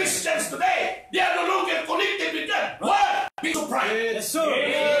 Many Christians today, they are no longer connected with God. Why? Because of pride. Yes, sir.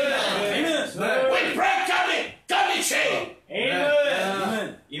 Amen. When pride comes shame.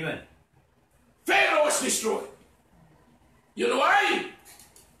 Amen. Amen. Pharaoh was destroyed. You know why?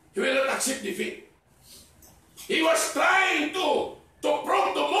 He will not accept defeat. He was trying to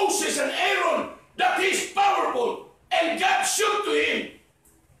prove to Moses and Aaron that he is powerful. And God showed to him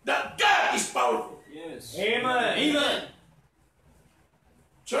that God is powerful. Yes. Amen. Amen.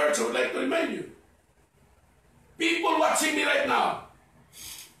 Church, I would like to remind you, people watching me right now,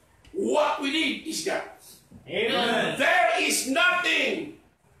 what we need is God. Amen. There is nothing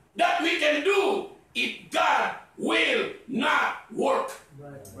that we can do if God will not work.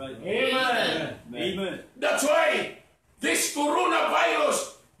 Right. Amen. Amen. That's why this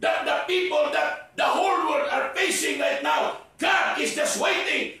coronavirus that the people, that the whole world are facing right now, God is just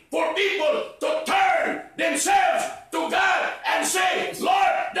waiting for people to turn themselves to God and say,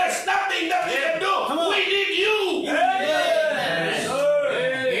 Lord, there's nothing that we can do. We need you. Yes, sir.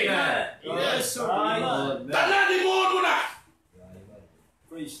 Amen. Yes, sir. Tanan ni mo na.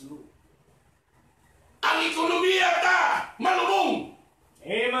 Praise the Lord. Ang ekonomiya ta malubong.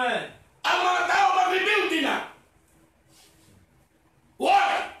 Amen. Ang mga tao mag-rebuild na.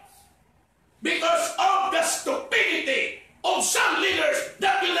 Why? Because of the stupidity of some leaders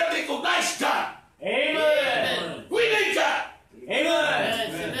that will not recognize God. Amen. We need God.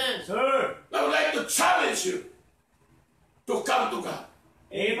 Amen. Amen. Sir. I would like to challenge you to come to God.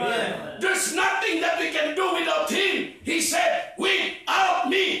 Amen. There's nothing that we can do without Him. He said, without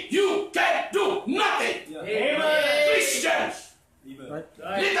me, you can do nothing. Amen. Christians,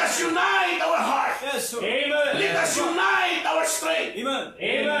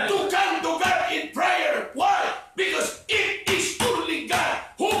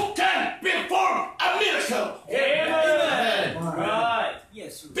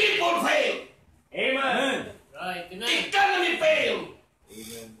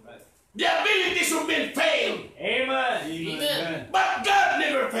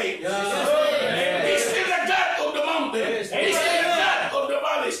 fails. Amen. He's still the God of the mountain. Yes. He's still the Amen. God of the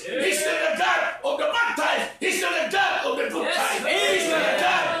valleys. He's still the God of the bad times. He's still the God of the good Yes. times. He's still the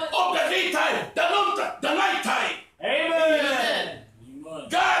God of the daytime, the noontime, the nighttime. Amen.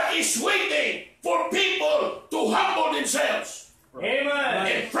 God is waiting for people to humble themselves Amen.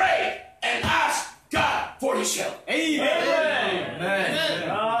 and pray and ask God for His help. Amen. Amen.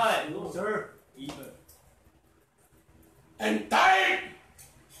 Right. Sir. I'm tired,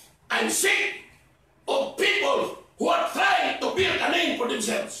 I'm sick of people who are trying to build a name for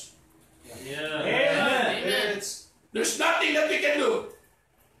themselves. Amen. There's nothing that we can do.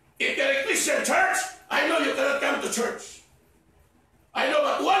 If you're a Christian church, I know you cannot come to church. I know,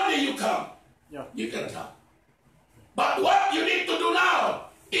 but one day you come. You can come. But what you need to do now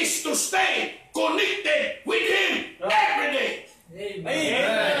is to stay connected with Him every day.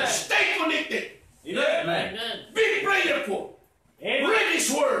 Amen. Stay connected. Amen. Be prayerful. Amen. Read His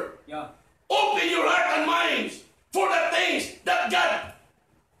Word. Open your heart and minds for the things that God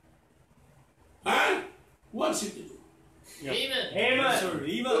wants you to do.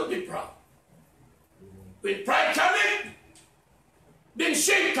 Amen. Don't be proud. When pride cometh, then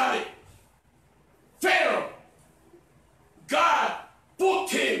shame cometh. Pharaoh, God put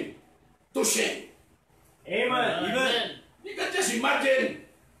him to shame. Amen. You can just imagine,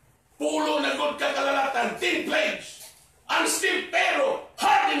 pulo na good kakalalatan, 10 plagues, and still Pharaoh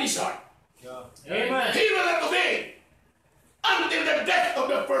hardened his heart. Amen. He will not obey until the death of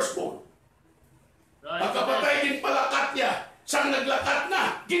the firstborn. Pagkapatay din palakat niya, sang naglakat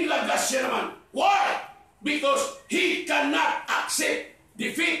na, ginlagas siya naman. Why? Because he cannot accept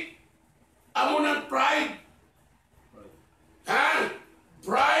defeat. Amo ng pride.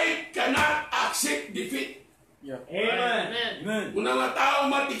 Pride cannot accept defeat. Amen. Kung mga tao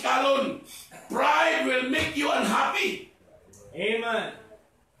matikalon, pride will make you unhappy. Amen.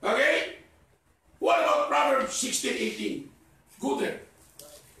 Okay? What about Proverbs 16:18? Go there.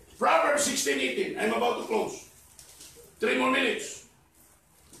 Proverbs 16:18. I'm about to close. 3 more minutes.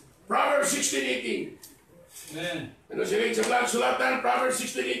 Proverbs 16:18. Ano siya sa plan sulatan? Proverbs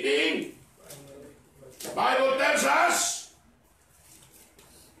 16:18. The Bible tells us,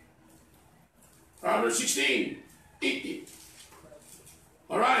 Proverbs 16:18.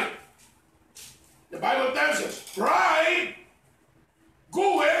 Alright. The Bible tells us, pride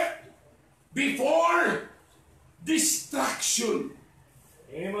goeth before distraction,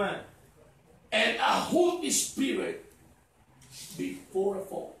 Amen. and a haughty spirit before a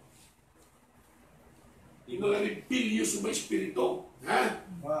fall. Yung mga rebellious na espiritu,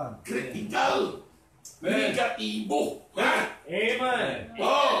 critical, negatibo, Amen.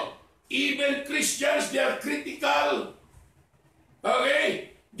 Oh, even Christians, they are critical.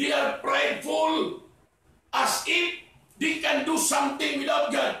 Okay? They are prideful, as if they can do something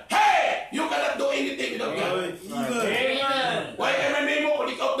without God. Hey! You cannot do anything without God. Amen. Why MMA mo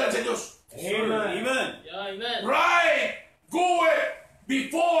kung ikaw sa Diyos? Amen. Pride goeth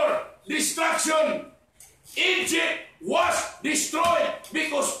before destruction. Egypt was destroyed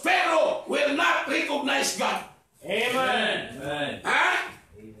because Pharaoh will not recognize God. Amen.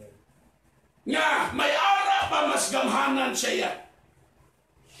 Nga, may ara pa mas gamhanan siya.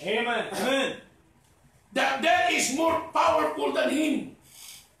 Amen. That there is more powerful than him.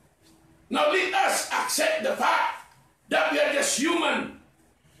 Now let us accept the fact that we are just human.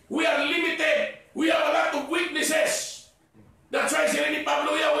 We are limited. We have a lot of weaknesses. That's why sila ni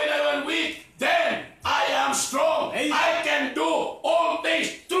Pablo, when I am weak, then I am strong. I can do all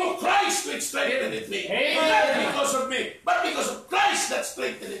things through Christ which strengtheneth me. Not because of me, but because of Christ that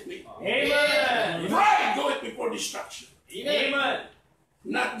strengtheneth me. Amen. Pride goeth before destruction. Amen.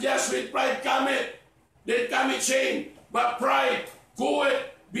 Not just with pride cometh, then cometh shame, but pride goeth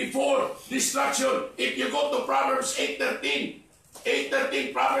before destruction. If you go to Proverbs 8:13,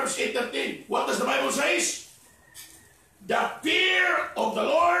 Proverbs 8:13, what does the Bible say? The fear of the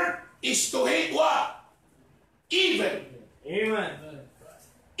Lord is to hate what? Evil. Amen.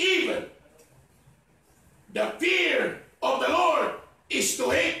 Evil. The fear of the Lord is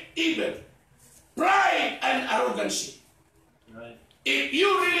to hate evil. Pride and arrogancy. If you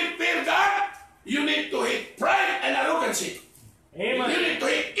really fear God, you need to hate pride and arrogancy. Amen. You need to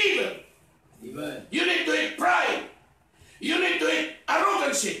hate evil. You need to hate pride. You need to hate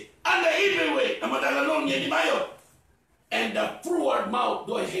arrogancy and the evil way. Ang madalalong niya di mayo. And the forward mouth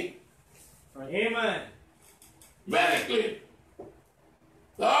do I hate. Amen. Very clear.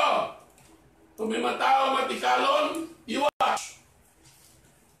 So, kung may mga tao matikalon, you watch.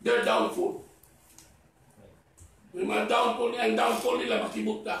 They're downfall. May mga downfall, ang downfall nila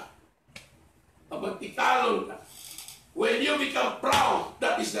makibot ka. Pag magtikalon ka, When you become proud,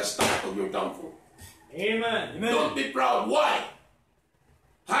 that is the start of your downfall. Amen. Amen. Don't be proud. Why?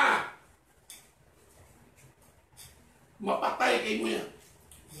 Ha? Mapatay kayo mo yan.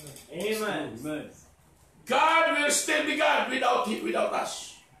 Amen. Amen. God will still be God without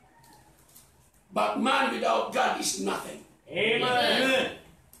us. But man without God is nothing. Amen.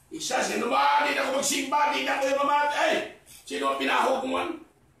 Isa, sino ba? Di na ako magsimba, di na ako mamatay. Ay, sino ang pinahog mo?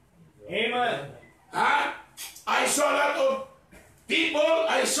 Amen. Ha? I saw a lot of people,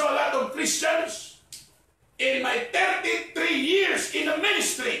 I saw a lot of Christians in my 33 years in the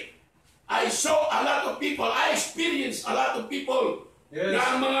ministry. I saw a lot of people, I experienced a lot of people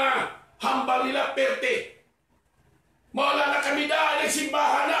na mga hambal nila perte. Mawala na kami dahil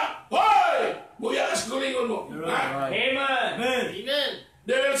nagsimbahan na. Hoy! Muya kas gulingon mo. Ha? Amen. Amen.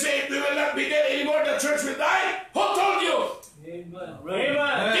 They will say, we will not be there anymore, the church will die. Who told you? Amen.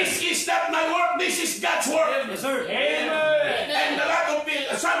 Amen. This is not my work, this is God's work. Yes, sir. Amen. And a lot of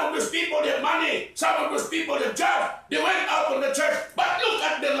people, some of those people they have money, some of those people they have job, they went out of the church, but look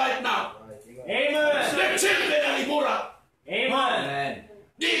at their life now. Amen. Their children are immoral. Amen.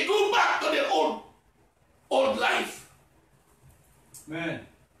 They go back to their old life. Amen.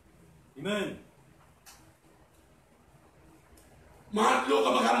 Amen. Mahadlo ka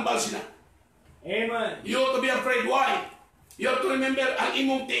maghambal sila. Amen. You have to be afraid. Why? You have to remember, ang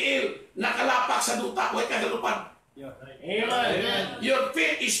imong tiil, nakalapak sa duta, huwag kagalupad. Amen. Your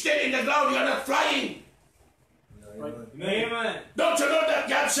feet is still in the ground, you are not flying. Amen. Don't you know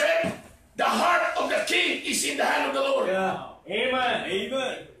that God said, the heart of the king is in the hand of the Lord. Amen.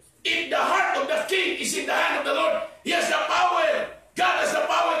 Amen. If the heart of the king is in the hand of the Lord, he has the power. God has the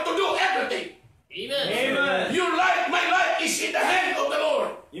power to do everything. Amen. Amen. Your life, my life is in the hand of the Lord.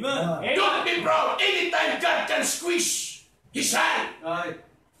 Amen. Don't be proud. Anytime God can squeeze his hand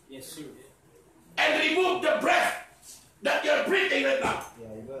Yes, sir. and remove the breath that you're breathing right now,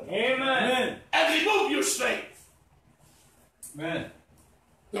 Amen. and remove your strength. Amen.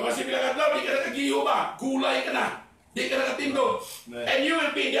 Kasi pinagadaw, di ka nakagiho ba? Gulay ka na. Di ka nakatindo. And you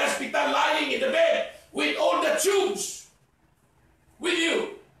will be in the hospital lying in the bed with all the tubes with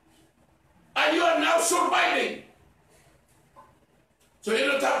you. And you are now surviving. So you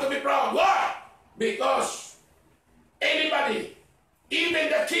don't have to be proud. Why? Because anybody, even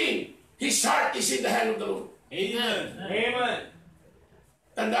the king, his heart is in the hand of the Lord. Amen. Amen.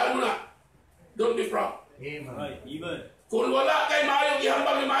 Tandaan mo na. Don't be proud. Amen. Kung wala kay mayo,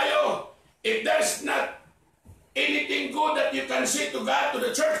 ihambal ni mayo. If there's not anything good that you can say to God, to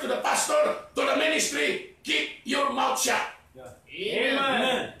the church, to the pastor, to the ministry, keep your mouth shut.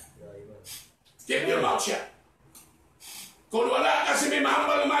 Amen. Keep your mouth shut. Kung wala kasi may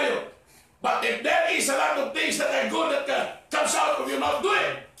mahambal ni mayo. But if there is a lot of things that are good that comes out of your mouth, do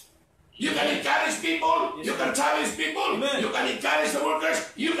it. You can encourage people, you can challenge people, you can encourage the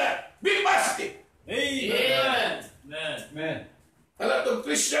workers, you can be positive. Amen. Amen. A lot of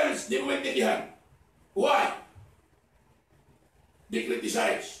Christians, di mo maintindihan. Why? They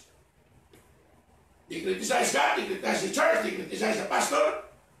criticize. They criticize God, they criticize the church, they criticize the pastor.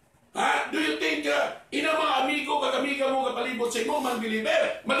 Ha? Do you think ina mga amigo, kag-amiga mo, kapalibot sa imo,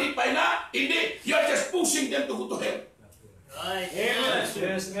 man-believer, malipay na? Hindi. You are just pushing them to go to hell. Right. Amen.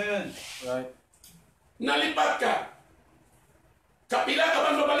 Yes, amen. Right. Nalipat ka. Kapila ka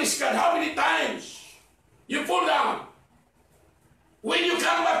man mabaliskan. How many times you fall down? When you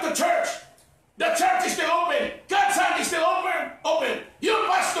come back to church, the church is still open. God's hand is still open. Your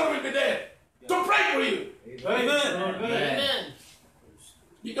pastor will be there to pray for you. Amen. Amen.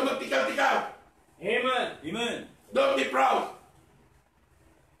 Di ka magtikaw-tikaw. Amen. Amen. Don't be proud.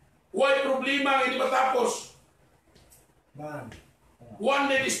 Why problema ang hindi matapos? One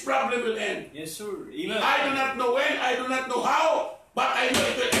day this problem will end. Yes, sir. Amen. I do not know when, I do not know how, but I know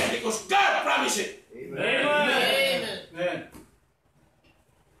it will end because God promised it. Amen. Amen. Amen.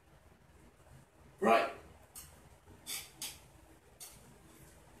 Right.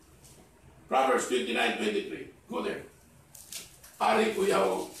 Proverbs 29:23. Go there. Ari ko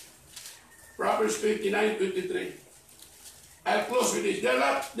yaw. Proverbs 29:23. I'll close with this. There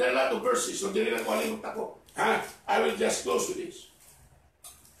are a lot of verses, so dili na ko alimot ako. I will just close with this.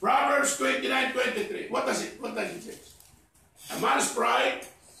 Proverbs 29:23. What does it say? A man's pride,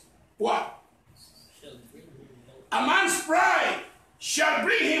 what? A man's pride shall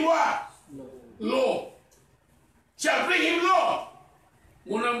bring him what? Law. Shall bring him law.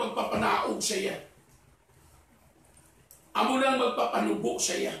 Munang magpapanaog sa iya. Amunang magpapanubok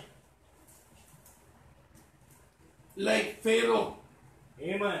sa iya. Like Pharaoh.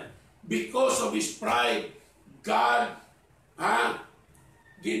 Amen. Because of his pride, God,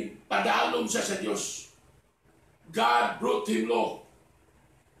 padalom siya sa Diyos. God brought him low.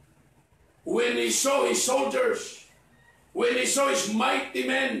 When he saw his soldiers, when he saw his mighty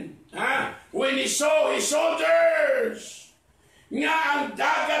men, when he saw his soldiers, nga ang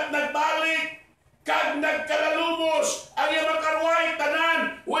dagat nagbalik, kag nagkalalubos, ang iyang makarway tanan,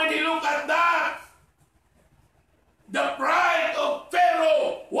 when he looked at that, the pride of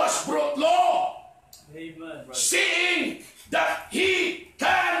Pharaoh was brought low. Amen. Seeing that he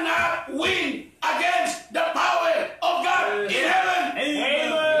cannot win against the power of God in heaven.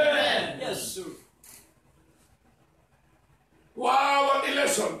 Amen. Yes, sir. Wow, what a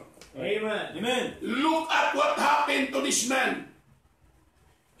lesson. Amen. Amen. Look at what happened to this man.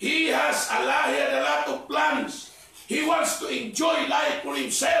 He had a lot of plans. He wants to enjoy life for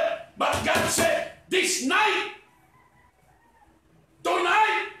himself. But God said, this night,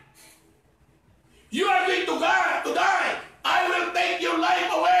 tonight, you are going to die. I will take your life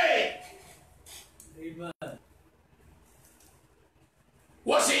away. Amen.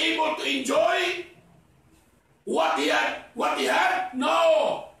 Was he able to enjoy what he had?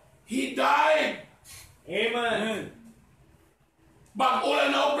 No. He died. Amen.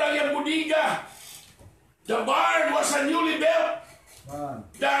 Bag-ulan na obrang yung budiga. The barn was a newly built.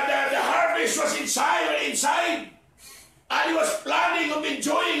 The harvest was inside. And he was planning of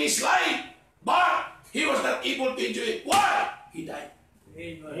enjoying his life. But he was not able to enjoy it. Why? He died.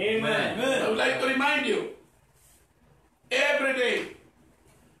 Amen. I would like to remind you, every day,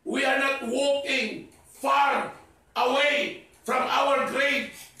 we are not walking far away from our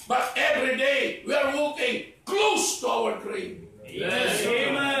grave, but every day we are walking close to our grave. Yes.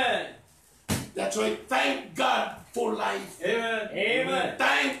 Amen. That's why thank God for life. Amen. Amen.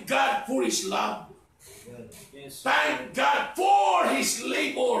 Thank God for His love. Yes. Thank God for His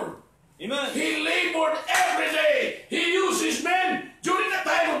labor. Amen. He labored every day. He used His men. During the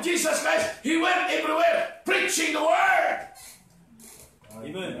time of Jesus Christ, He went everywhere preaching the Word.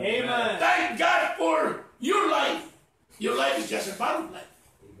 Amen. Amen. Thank God for your life. Your life is just a part of life.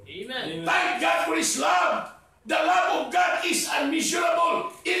 Amen. Thank God for His love. The love of God is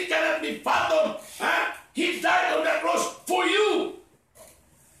unmeasurable. It cannot be fathomed. He died on the cross for you.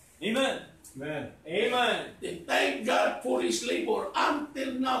 Amen. Amen. Amen. Then thank God for His labor.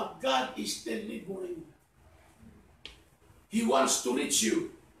 Until now, God is still laboring. He wants to reach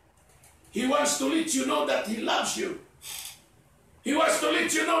you. He wants to let you know that He loves you. He wants to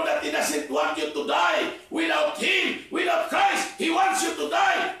let you know that He doesn't want you to die without Him, without Christ. He wants you to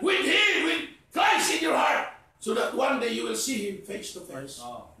die with Him, with Christ in your heart, so that one day you will see Him face to face.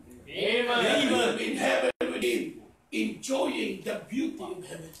 Amen. And you will be in heaven with Him, enjoying the beauty of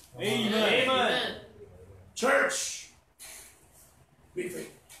heaven. Amen. Amen. Church, be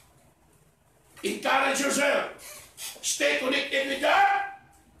faithful. Encourage yourself. Stay connected with God.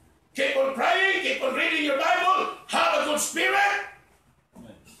 Keep on praying. Keep on reading your Bible. Have a good spirit.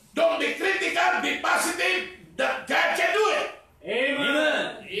 Don't be critical. Be positive that God can do it.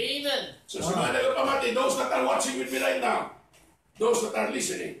 Amen. Amen. So sa mga nagpapamati, those that are watching with me right now, those that are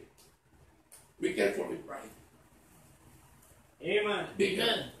listening, be careful with pride. Amen. Be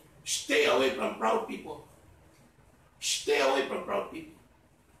careful. Stay away from proud people. Stay away from proud people.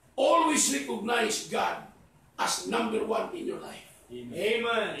 Always recognize God as number one in your life.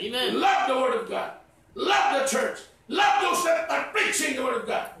 Amen. Amen. Love the Word of God. Love the church. Love those that are preaching the Word of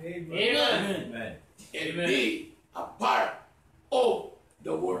God. Amen. Amen. And Amen. be a part of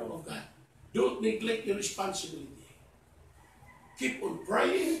the Word of God. Don't neglect your responsibility. Keep on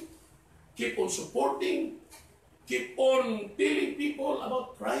praying. Keep on supporting. Keep on telling people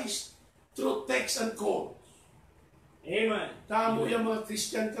about Christ through text and call. Amen. Tamo yung mga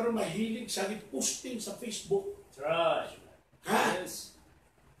Christian karon mahilig sa posting sa Facebook. That's right. Ha? Yes.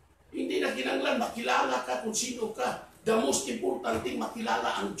 Hindi na kinanglan makilala ka kung sino ka. The most important thing,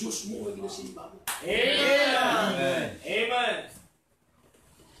 makilala ang Diyos mo ang ginasimba mo. Amen. Amen.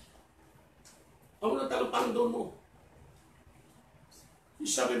 Ang unang talupang doon mo.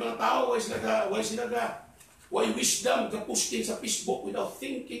 Sabi mga tao, why wisdom ka posting sa Facebook without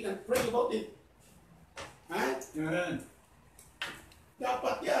thinking and pray about it? Ha? Amen.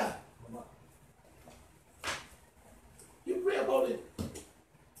 Dapat yan. You pray about it.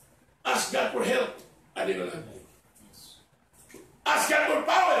 Ask God for help, and He will help you. Ask God for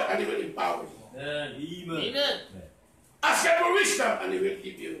power, and He will empower you. Amen. Amen. Ask God for wisdom, and He will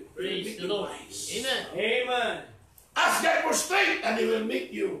give you. Praise make the you Lord. wise. Amen. Amen. Ask God for strength, and He will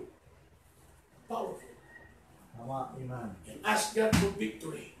make you powerful. Amen. And ask God for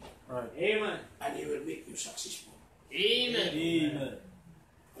victory, Right. Amen. and He will make you successful. Amen. Amen.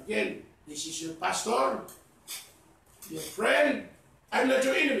 Again, this is your pastor, your friend. I'm not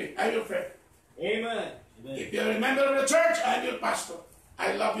your enemy. I'm your friend. Amen. If you're a member of the church, I'm your pastor.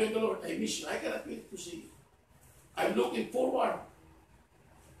 I love you in the Lord. I miss you. I cannot wait to see you. I'm looking forward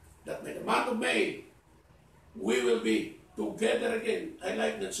that by the month of May, we will be together again. I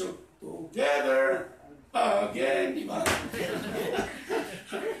like that song. Together again.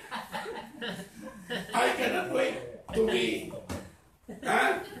 I cannot wait to be,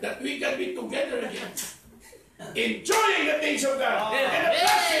 that we can be together again. Enjoying the things of God and the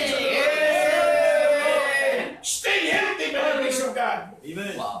blessings of the Lord. Stay healthy by the grace of God.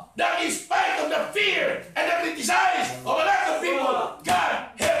 Amen. That in spite of the fear and the criticize of a lot of people, God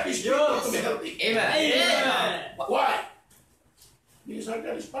help His people to be healthy. Amen. Why? Because our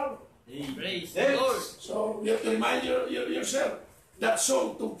God is powerful. Praise the Lord. So you have to remind yourself that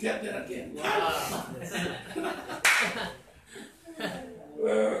song together again.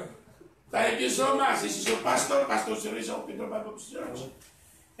 Thank you so much. This is your pastor, Pastor Ruiz of Peter Baptist Church.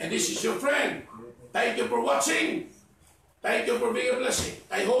 And this is your friend. Thank you for watching. Thank you for being a blessing.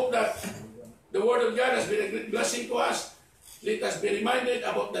 I hope that the Word of God has been a great blessing to us. Let us be reminded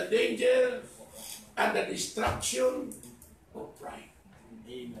about the danger and the destruction of pride.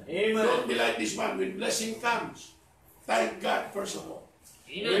 Amen. Don't be like this man. When blessing comes, thank God first of all.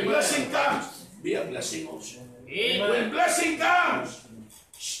 Amen. When blessing comes, be a blessing also. Amen. When blessing comes,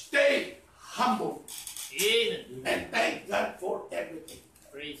 stay humble Amen. and thank God for everything.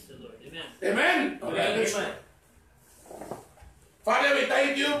 Praise the Lord. Amen. Amen. Amen. Father, we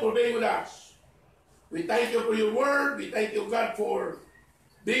thank you for being with us. We thank you for your word. We thank you, God, for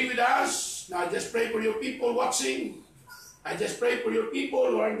being with us. Now I just pray for your people watching. I just pray for your people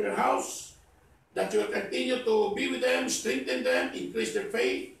who are in their house, that you will continue to be with them, strengthen them, increase their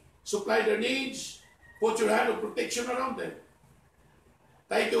faith, supply their needs, put your hand of protection around them.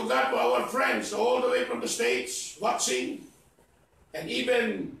 Thank you, God, for our friends all the way from the States watching, and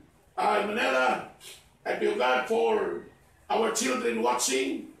even in Manila. I pray, God, for our children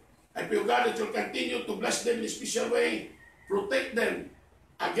watching. I pray, God, that you'll continue to bless them in a special way, protect them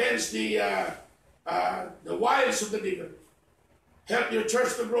against the wiles of the devil. Help your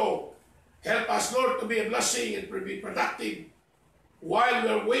church to grow. Help us, Lord, to be a blessing and to be productive while we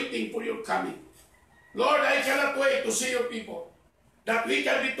are waiting for your coming. Lord, I cannot wait to see your people, that we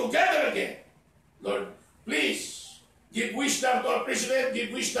can be together again. Lord, please give wisdom to our president,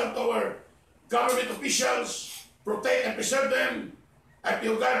 give wisdom to our government officials, protect and preserve them. I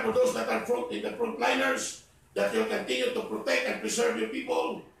pray, God, for those that are in the frontliners, that you'll continue to protect and preserve your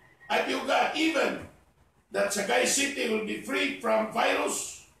people. I pray, God, even that Sagay City will be free from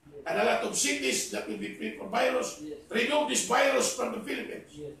virus, and a lot of cities that will be free from virus. Remove this virus from the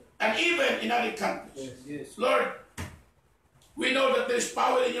Philippines, and even in other countries. Lord, we know that there is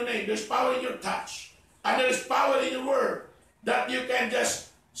power in your name, there's power in your touch, and there is power in your word, that you can just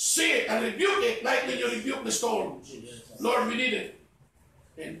see it and rebuke it like when you rebuke the storms. Lord, we need it.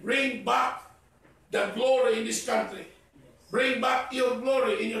 And bring back the glory in this country. Bring back your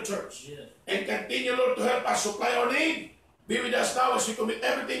glory in your church. And continue, Lord, to help us supply our need. Be with us now as we commit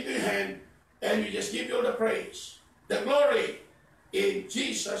everything to your hand. And we just give you the praise, the glory, in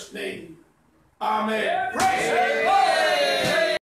Jesus' name. Amen. Praise the Lord.